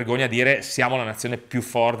dobbiamo aver vergogna a dire siamo la nazione più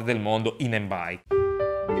forte del mondo in handbike.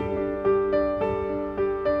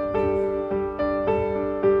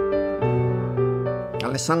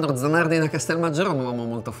 Alessandro Zanardi da Castelmaggiore è un uomo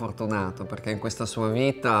molto fortunato, perché in questa sua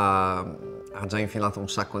vita ha già infilato un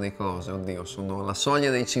sacco di cose. Oddio, sono alla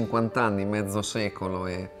soglia dei 50 anni, mezzo secolo,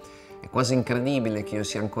 e è quasi incredibile che io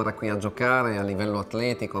sia ancora qui a giocare a livello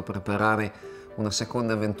atletico, a preparare una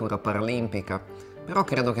seconda avventura paralimpica. Però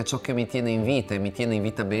credo che ciò che mi tiene in vita, e mi tiene in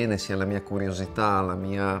vita bene, sia la mia curiosità, la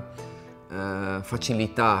mia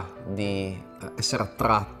facilità di essere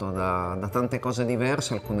attratto da tante cose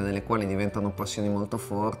diverse, alcune delle quali diventano passioni molto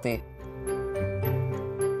forti.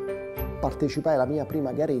 Partecipai alla mia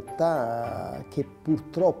prima garetta che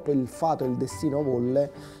purtroppo il fato e il destino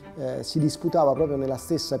volle si disputava proprio nella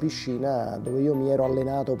stessa piscina dove io mi ero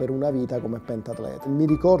allenato per una vita come pentatleta. Mi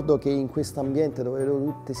ricordo che in questo ambiente dove vedevo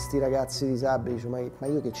tutti questi ragazzi disabili, dicevo, ma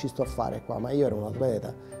io che ci sto a fare qua? Ma io ero un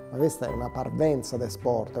atleta, ma questa è una parvenza del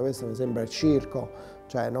sport, questo mi sembra il circo,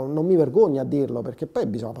 cioè non mi vergogno a dirlo, perché poi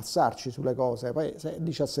bisogna passarci sulle cose, poi se hai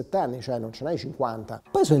 17 anni, cioè non ce n'hai 50.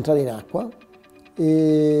 Poi sono entrato in acqua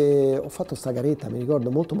e ho fatto sta garetta, mi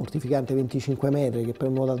ricordo, molto mortificante, 25 metri, che per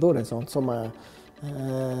un nuotatore sono, insomma,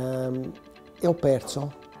 e ho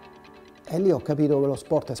perso. E lì ho capito che lo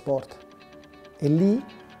sport è sport. E lì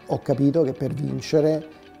ho capito che per vincere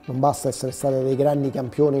non basta essere stati dei grandi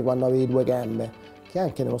campioni quando avevi 2 gambe, che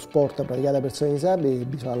anche nello sport praticato da persone disabili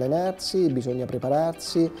bisogna allenarsi, bisogna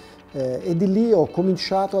prepararsi, e di lì ho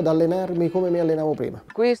cominciato ad allenarmi come mi allenavo prima.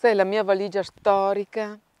 Questa è la mia valigia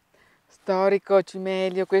storica, storico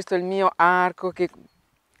cimelio, questo è il mio arco che,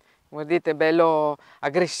 come vedete, è bello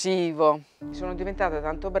aggressivo. Sono diventata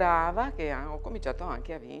tanto brava che ho cominciato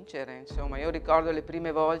anche a vincere, insomma. Io ricordo le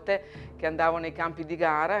prime volte che andavo nei campi di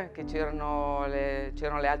gara, che c'erano le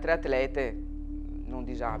altre atlete, non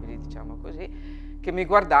disabili, diciamo così, che mi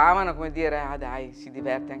guardavano come dire, ah dai, si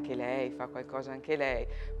diverte anche lei, fa qualcosa anche lei.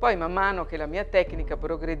 Poi man mano che la mia tecnica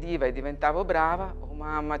progrediva e diventavo brava, oh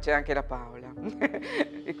mamma, c'è anche la Paola.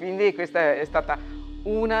 E quindi questa è stata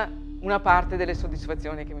una parte delle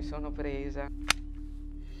soddisfazioni che mi sono presa.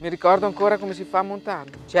 Mi ricordo ancora come si fa a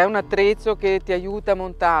montarlo. C'è un attrezzo che ti aiuta a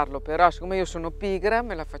montarlo, però siccome io sono pigra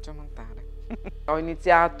me la faccio montare. Ho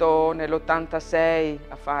iniziato nell'86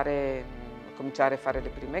 a cominciare a fare le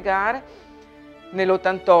prime gare.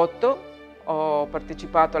 Nell'88 ho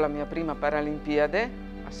partecipato alla mia prima Paralimpiade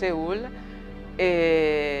a Seul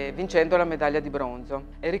e vincendo la medaglia di bronzo.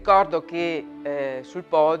 E ricordo che sul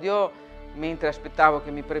podio, mentre aspettavo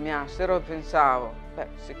che mi premiassero, pensavo, beh,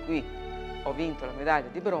 se qui ho vinto la medaglia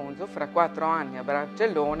di bronzo, fra 4 anni a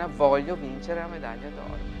Barcellona voglio vincere la medaglia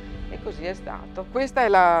d'oro. E così è stato. Questa è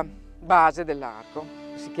la base dell'arco,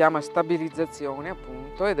 si chiama stabilizzazione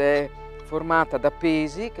appunto, ed è formata da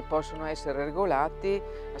pesi che possono essere regolati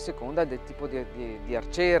a seconda del tipo di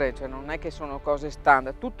arciere, cioè non è che sono cose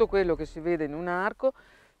standard. Tutto quello che si vede in un arco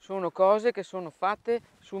sono cose che sono fatte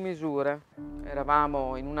su misura.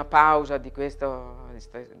 Eravamo in una pausa di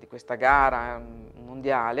questa gara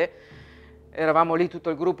mondiale, eravamo lì tutto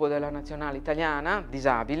il gruppo della nazionale italiana,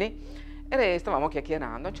 disabili, e stavamo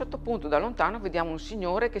chiacchierando. A un certo punto da lontano vediamo un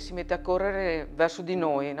signore che si mette a correre verso di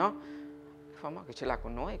noi, no? Ma che ce l'ha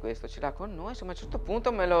con noi questo, ce l'ha con noi, insomma a un certo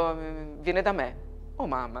punto viene da me. Oh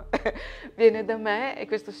mamma, viene da me, e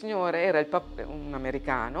questo signore era un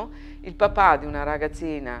americano, il papà di una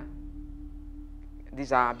ragazzina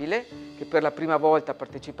disabile che per la prima volta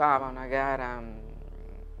partecipava a una gara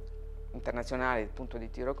internazionale appunto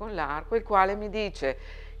di tiro con l'arco, il quale mi dice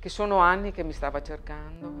che sono anni che mi stava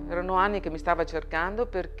cercando, erano anni che mi stava cercando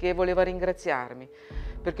perché voleva ringraziarmi,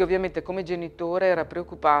 perché ovviamente come genitore era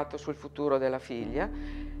preoccupato sul futuro della figlia,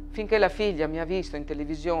 finché la figlia mi ha visto in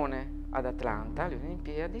televisione ad Atlanta, alle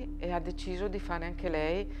Olimpiadi, e ha deciso di fare anche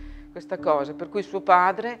lei questa cosa, per cui suo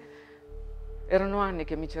padre erano anni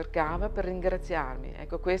che mi cercava per ringraziarmi.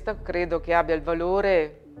 Ecco, questo credo che abbia un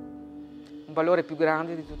valore più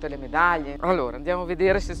grande di tutte le medaglie. Allora, andiamo a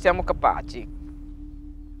vedere se siamo capaci.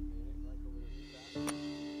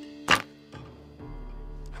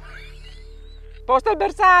 Posta al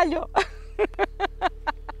bersaglio!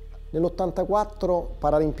 Nell'84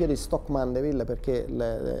 Paralimpiadi Stoke Mandeville, perché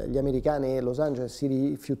gli americani e Los Angeles si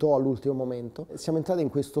rifiutò all'ultimo momento. Siamo entrati in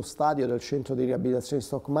questo stadio del centro di riabilitazione di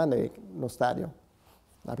Stoke Mandeville, uno stadio,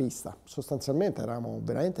 una pista. Sostanzialmente eravamo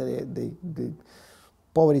veramente dei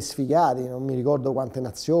poveri sfigati, non mi ricordo quante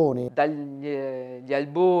nazioni. Dagli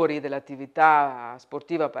albori dell'attività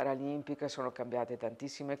sportiva paralimpica sono cambiate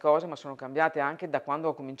tantissime cose, ma sono cambiate anche da quando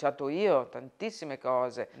ho cominciato io, tantissime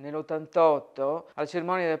cose. Nell'88, alla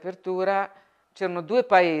cerimonia di apertura, c'erano 2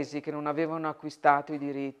 paesi che non avevano acquistato i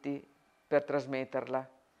diritti per trasmetterla.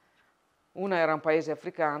 Una era un paese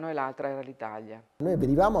africano e l'altra era l'Italia. Noi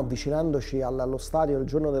venivamo avvicinandoci allo stadio il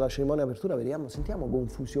giorno della cerimonia di apertura, sentiamo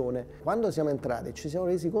confusione. Quando siamo entrati ci siamo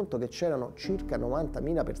resi conto che c'erano circa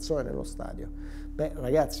 90.000 persone nello stadio. Beh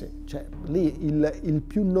ragazzi, cioè, lì il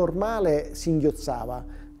più normale singhiozzava,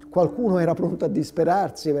 qualcuno era pronto a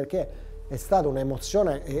disperarsi perché è stata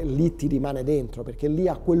un'emozione e lì ti rimane dentro, perché lì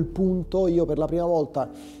a quel punto io per la prima volta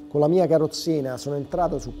con la mia carrozzina sono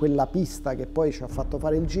entrato su quella pista che poi ci ha fatto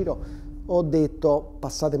fare il giro. Ho detto,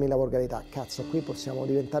 passatemi la volgarità, cazzo, qui possiamo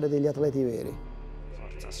diventare degli atleti veri.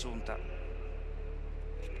 Forza Assunta.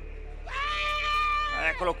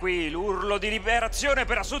 Eccolo qui, l'urlo di liberazione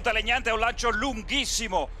per Assunta Legnante, è un lancio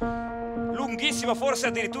lunghissimo, lunghissimo, forse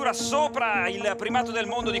addirittura sopra il primato del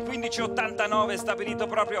mondo di 15,89 stabilito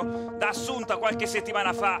proprio da Assunta qualche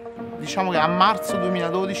settimana fa. Diciamo che a marzo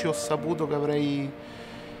 2012 ho saputo che avrei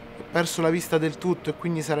perso la vista del tutto e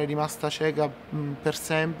quindi sarei rimasta cieca per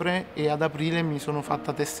sempre, e ad aprile mi sono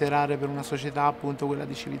fatta tesserare per una società, appunto quella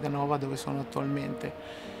di Civitanova dove sono attualmente.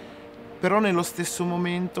 Però nello stesso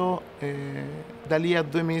momento, da lì a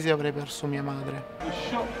 2 mesi avrei perso mia madre.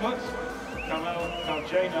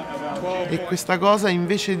 E questa cosa,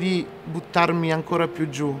 invece di buttarmi ancora più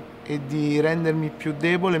giù e di rendermi più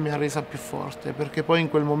debole, mi ha resa più forte, perché poi in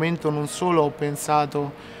quel momento non solo ho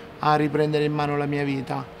pensato a riprendere in mano la mia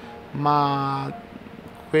vita, ma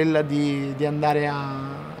quella di andare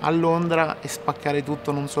a Londra e spaccare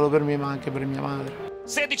tutto, non solo per me ma anche per mia madre.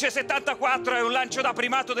 16,74 è un lancio da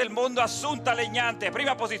primato del mondo, Assunta Legnante,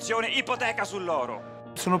 prima posizione, ipoteca sull'oro.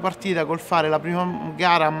 Sono partita col fare la prima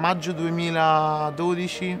gara a maggio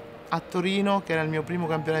 2012 a Torino, che era il mio primo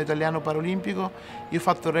campionato italiano paralimpico. Io ho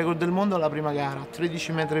fatto il record del mondo alla prima gara,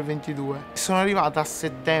 13,22 m. Sono arrivata a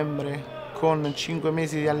settembre con 5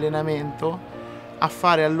 mesi di allenamento a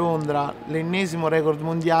fare a Londra l'ennesimo record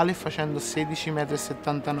mondiale facendo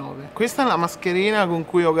 16,79 m. Questa è la mascherina con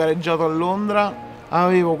cui ho gareggiato a Londra.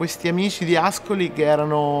 Avevo questi amici di Ascoli che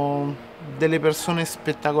erano delle persone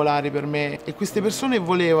spettacolari per me, e queste persone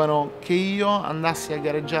volevano che io andassi a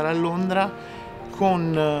gareggiare a Londra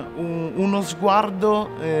con uno sguardo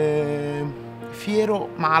fiero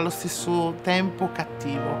ma allo stesso tempo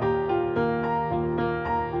cattivo.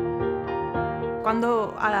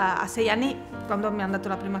 Quando a 6 anni, quando mi hanno dato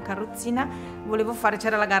la prima carrozzina, volevo fare,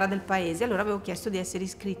 c'era la gara del paese, allora avevo chiesto di essere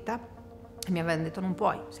iscritta E mi avevano detto non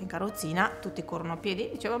puoi, sei in carrozzina, tutti corrono a piedi.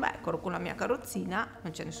 Dicevo vabbè, corro con la mia carrozzina,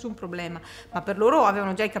 non c'è nessun problema. Ma per loro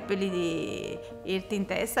avevano già i capelli irti in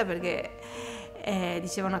testa perché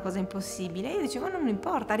diceva una cosa impossibile. Io dicevo non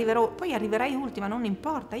importa, poi arriverai ultima, non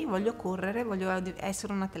importa, io voglio correre, voglio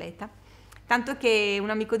essere un atleta. Tanto che un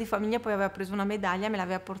amico di famiglia poi aveva preso una medaglia e me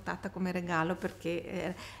l'aveva portata come regalo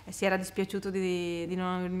perché si era dispiaciuto di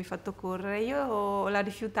non avermi fatto correre. Io la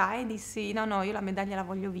rifiutai e dissi no, io la medaglia la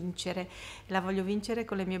voglio vincere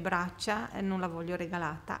con le mie braccia e non la voglio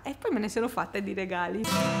regalata. E poi me ne sono fatta di regali.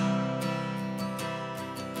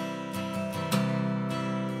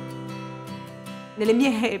 Nelle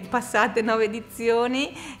mie passate 9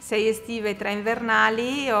 edizioni, 6 estive e 3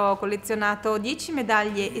 invernali, ho collezionato 10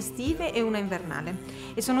 medaglie estive e una invernale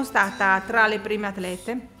e sono stata tra le prime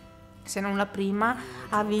atlete, se non la prima,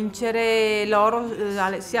 a vincere l'oro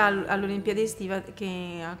sia all'Olimpiade estiva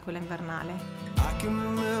che a quella invernale.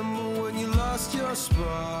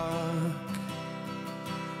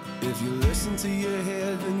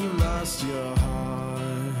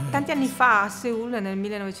 Tanti anni fa a Seul, nel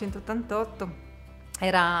 1988,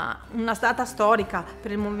 era una data storica per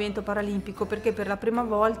il movimento paralimpico perché per la prima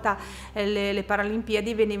volta le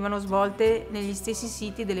Paralimpiadi venivano svolte negli stessi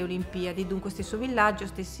siti delle Olimpiadi, dunque stesso villaggio,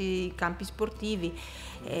 stessi campi sportivi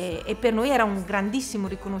e per noi era un grandissimo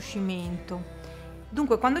riconoscimento.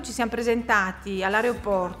 Dunque quando ci siamo presentati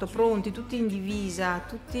all'aeroporto pronti, tutti in divisa,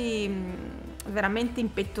 tutti veramente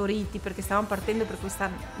impettoriti perché stavamo partendo per questa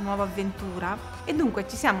nuova avventura e dunque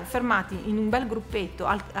ci siamo fermati in un bel gruppetto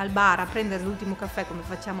al bar a prendere l'ultimo caffè come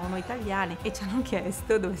facciamo noi italiani e ci hanno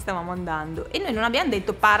chiesto dove stavamo andando e noi non abbiamo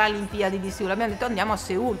detto Paralimpiadi di Seul, abbiamo detto andiamo a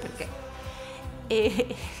Seul perché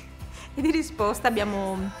e di risposta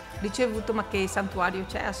abbiamo ricevuto ma che santuario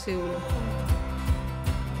c'è a Seul?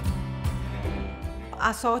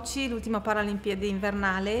 A Sochi, l'ultima Paralimpiade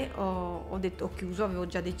invernale, ho chiuso, avevo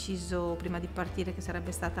già deciso prima di partire che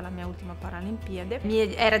sarebbe stata la mia ultima Paralimpiade.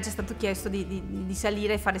 Mi era già stato chiesto di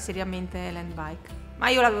salire e fare seriamente l'handbike, ma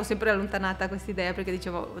io l'avevo sempre allontanata questa idea perché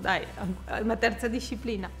dicevo dai, una terza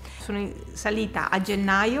disciplina. Sono salita a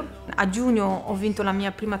gennaio, a giugno ho vinto la mia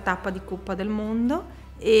prima tappa di Coppa del Mondo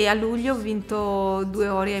e a luglio ho vinto 2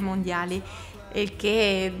 ori ai mondiali. Il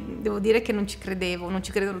che devo dire che non ci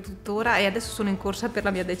credo tuttora e adesso sono in corsa per la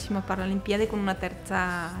mia 10ª Paralimpiade con una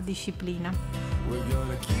terza disciplina.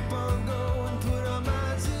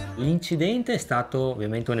 L'incidente è stato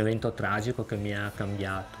ovviamente un evento tragico che mi ha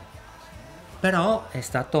cambiato, però è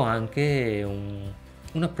stato anche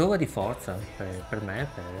una prova di forza per me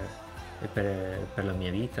e per la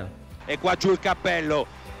mia vita. E qua giù il cappello,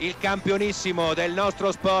 il campionissimo del nostro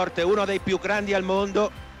sport, uno dei più grandi al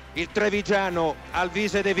mondo, il trevigiano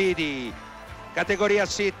Alvise De Vidi, categoria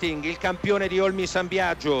sitting, il campione di Olmi San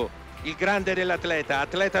Biagio, il grande dell'atleta,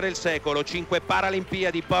 atleta del secolo, 5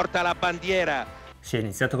 Paralimpiadi, porta la bandiera. Si è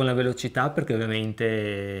iniziato con la velocità perché ovviamente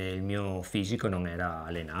il mio fisico non era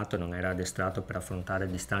allenato, non era addestrato per affrontare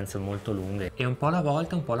distanze molto lunghe e un po' alla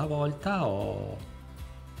volta ho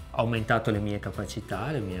aumentato le mie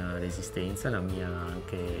capacità, la mia resistenza, la mia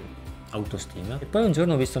anche autostima. E poi un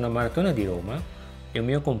giorno ho visto una maratona di Roma e un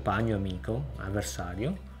mio compagno, amico,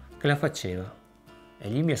 avversario, che la faceva. E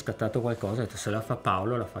lì mi è scattato qualcosa, ho detto se la fa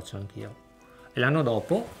Paolo la faccio anch'io. E l'anno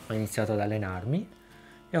dopo ho iniziato ad allenarmi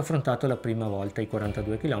e ho affrontato la prima volta i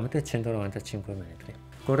 42 km e 195 metri.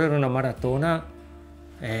 Correre una maratona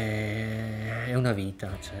è una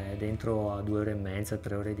vita, cioè dentro a 2 ore e mezza,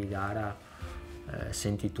 3 ore di gara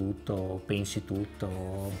senti tutto, pensi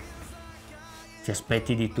tutto, ti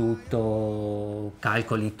aspetti di tutto,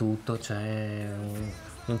 calcoli tutto, cioè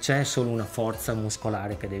non c'è solo una forza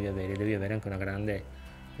muscolare che devi avere anche una grande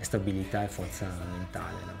stabilità e forza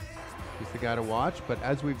mentale. No? He's the guy to watch, but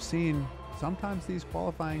as we've seen, sometimes these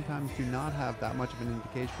qualifying times do not have that much of an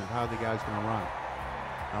indication of how the guy's going to run.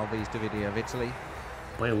 Alvise De Vidi of Italy.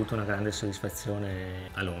 Poi ho avuto una grande soddisfazione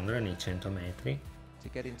a Londra nei 100 metri. To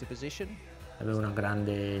get into position. Avevo una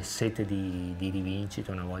grande sete di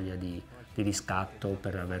rivincita, una voglia di riscatto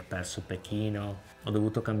per aver perso Pechino. Ho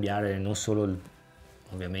dovuto cambiare non solo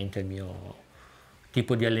ovviamente il mio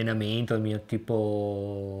tipo di allenamento, il mio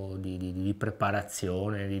tipo di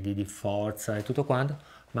preparazione, di forza e tutto quanto,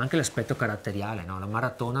 ma anche l'aspetto caratteriale. No? La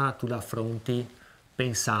maratona tu la affronti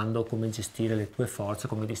pensando come gestire le tue forze,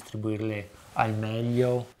 come distribuirle al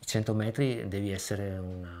meglio. I 100 metri devi essere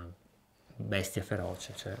una bestia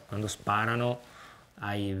feroce, cioè quando sparano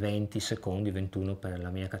hai 20 secondi, 21 per la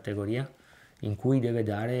mia categoria, in cui deve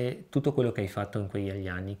dare tutto quello che hai fatto in quegli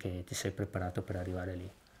anni che ti sei preparato per arrivare lì.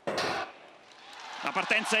 La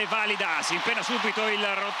partenza è valida, si impena subito il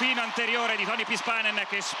rottino anteriore di Tony Pispanen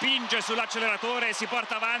che spinge sull'acceleratore e si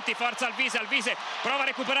porta avanti, forza Alvise, Alvise prova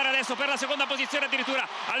a recuperare adesso per la seconda posizione addirittura,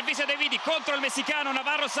 Alvise De Vidi contro il messicano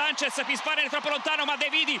Navarro Sanchez, Pispanen è troppo lontano ma De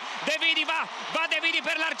Vidi va De Vidi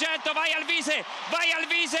per l'argento, vai Alvise,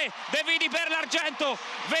 De Vidi per l'argento,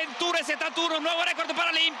 21,71, un nuovo record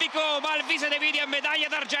paralimpico, ma Alvise De Vidi è medaglia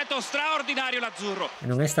d'argento, straordinario l'azzurro.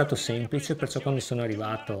 Non è stato semplice, perciò quando sono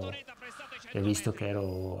arrivato e visto che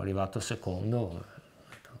ero arrivato secondo, ho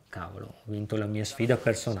detto, cavolo, ho vinto la mia sfida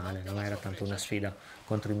personale, non era tanto una sfida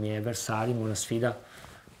contro i miei avversari, ma una sfida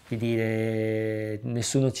di dire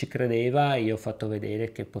nessuno ci credeva e io ho fatto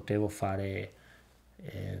vedere che potevo fare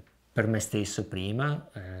per me stesso prima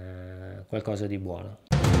qualcosa di buono.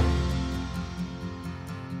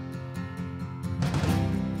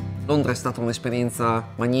 Londra è stata un'esperienza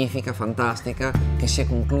magnifica, fantastica, che si è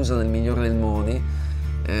conclusa nel migliore dei modi,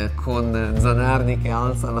 con Zanardi che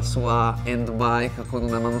alza la sua handbike con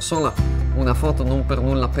una mano sola, una foto non per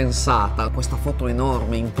nulla pensata, questa foto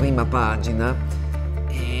enorme in prima pagina,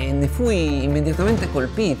 e ne fui immediatamente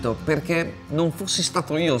colpito, perché non fossi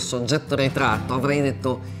stato io il soggetto ritratto avrei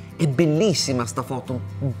detto è bellissima sta foto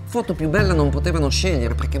più bella non potevano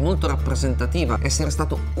scegliere, perché è molto rappresentativa. Essere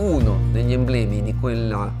stato uno degli emblemi di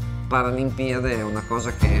quella Paralimpiade è una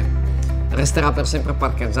cosa che resterà per sempre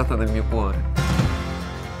parcheggiata nel mio cuore.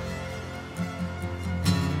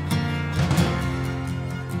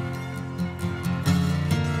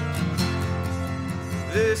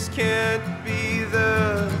 This can't be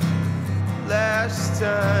the last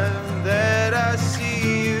time that I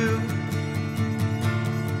see you.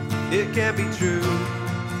 It can't be true.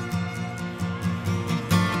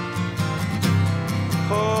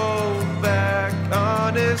 Hold back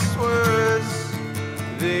honest words,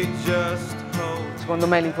 they just hold. Secondo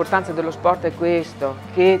me l'importanza dello sport è questo,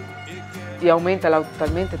 che ti aumenta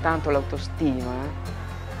talmente tanto l'autostima,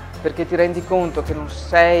 perché ti rendi conto che non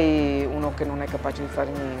sei uno che non è capace di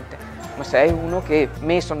fare niente, ma sei uno che,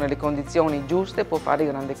 messo nelle condizioni giuste, può fare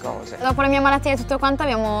grandi cose. Dopo la mia malattia e tutto quanto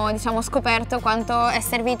abbiamo scoperto quanto è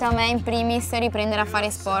servito a me in primis riprendere a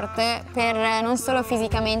fare sport, per non solo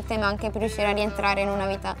fisicamente ma anche per riuscire a rientrare in una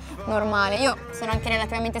vita normale. Io sono anche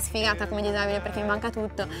relativamente sfigata come disabile perché mi manca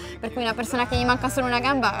tutto, per cui una persona che gli manca solo una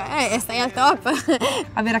gamba stai al top.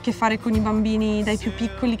 Avere a che fare con i bambini dai più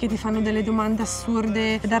piccoli che ti fanno delle domande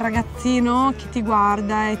assurde, dal ragazzino che ti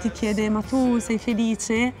guarda e ti chiede ma tu sei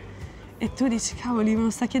felice? E tu dici, cavoli, me lo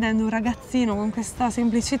sta chiedendo un ragazzino con questa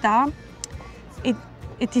semplicità,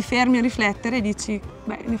 e ti fermi a riflettere e dici,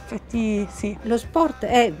 beh, in effetti sì. Lo sport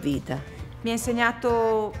è vita. Mi ha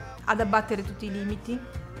insegnato ad abbattere tutti i limiti,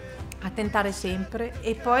 a tentare sempre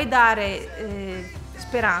e poi dare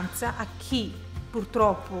speranza a chi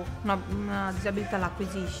purtroppo una disabilità la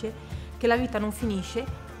acquisisce, che la vita non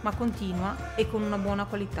finisce ma continua e con una buona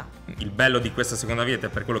qualità. Il bello di questa seconda vita,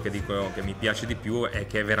 per quello che dico che mi piace di più, è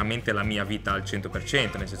che è veramente la mia vita al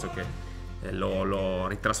 100%, nel senso che l'ho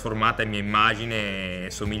ritrasformata in mia immagine e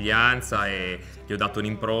somiglianza e gli ho dato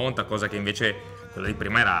un'impronta, cosa che invece quella di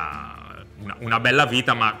prima era una bella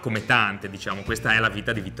vita, ma come tante, diciamo, questa è la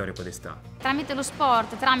vita di Vittorio Podestà. Tramite lo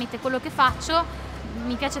sport, tramite quello che faccio,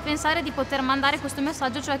 mi piace pensare di poter mandare questo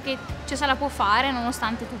messaggio, cioè che ce la può fare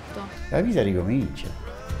nonostante tutto. La vita ricomincia.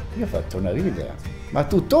 Io ho fatto una vita, ma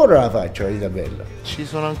tuttora la faccio, la vita bella. Ci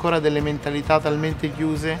sono ancora delle mentalità talmente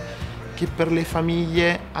chiuse che per le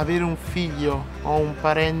famiglie avere un figlio o un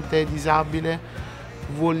parente disabile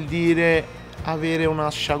vuol dire avere una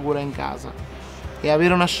sciagura in casa. E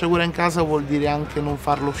avere una sciagura in casa vuol dire anche non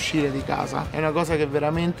farlo uscire di casa. È una cosa che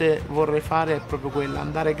veramente vorrei fare, è proprio quella,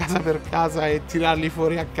 andare casa per casa e tirarli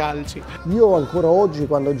fuori a calci. Io ancora oggi,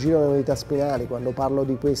 quando giro le unità spinali, quando parlo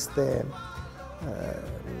di queste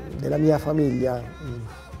della mia famiglia,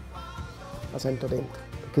 la sento dentro,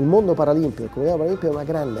 perché il mondo paralimpico, il comunità paralimpico è una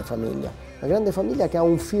grande famiglia che ha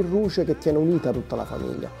un fil rouge che tiene unita tutta la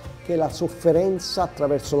famiglia, che è la sofferenza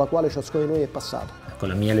attraverso la quale ciascuno di noi è passato. Con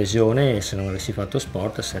la mia lesione, se non avessi fatto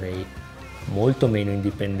sport, sarei molto meno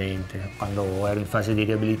indipendente. Quando ero in fase di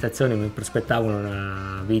riabilitazione mi prospettavano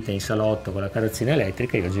una vita in salotto con la carrozzina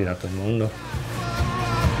elettrica e io ho girato il mondo.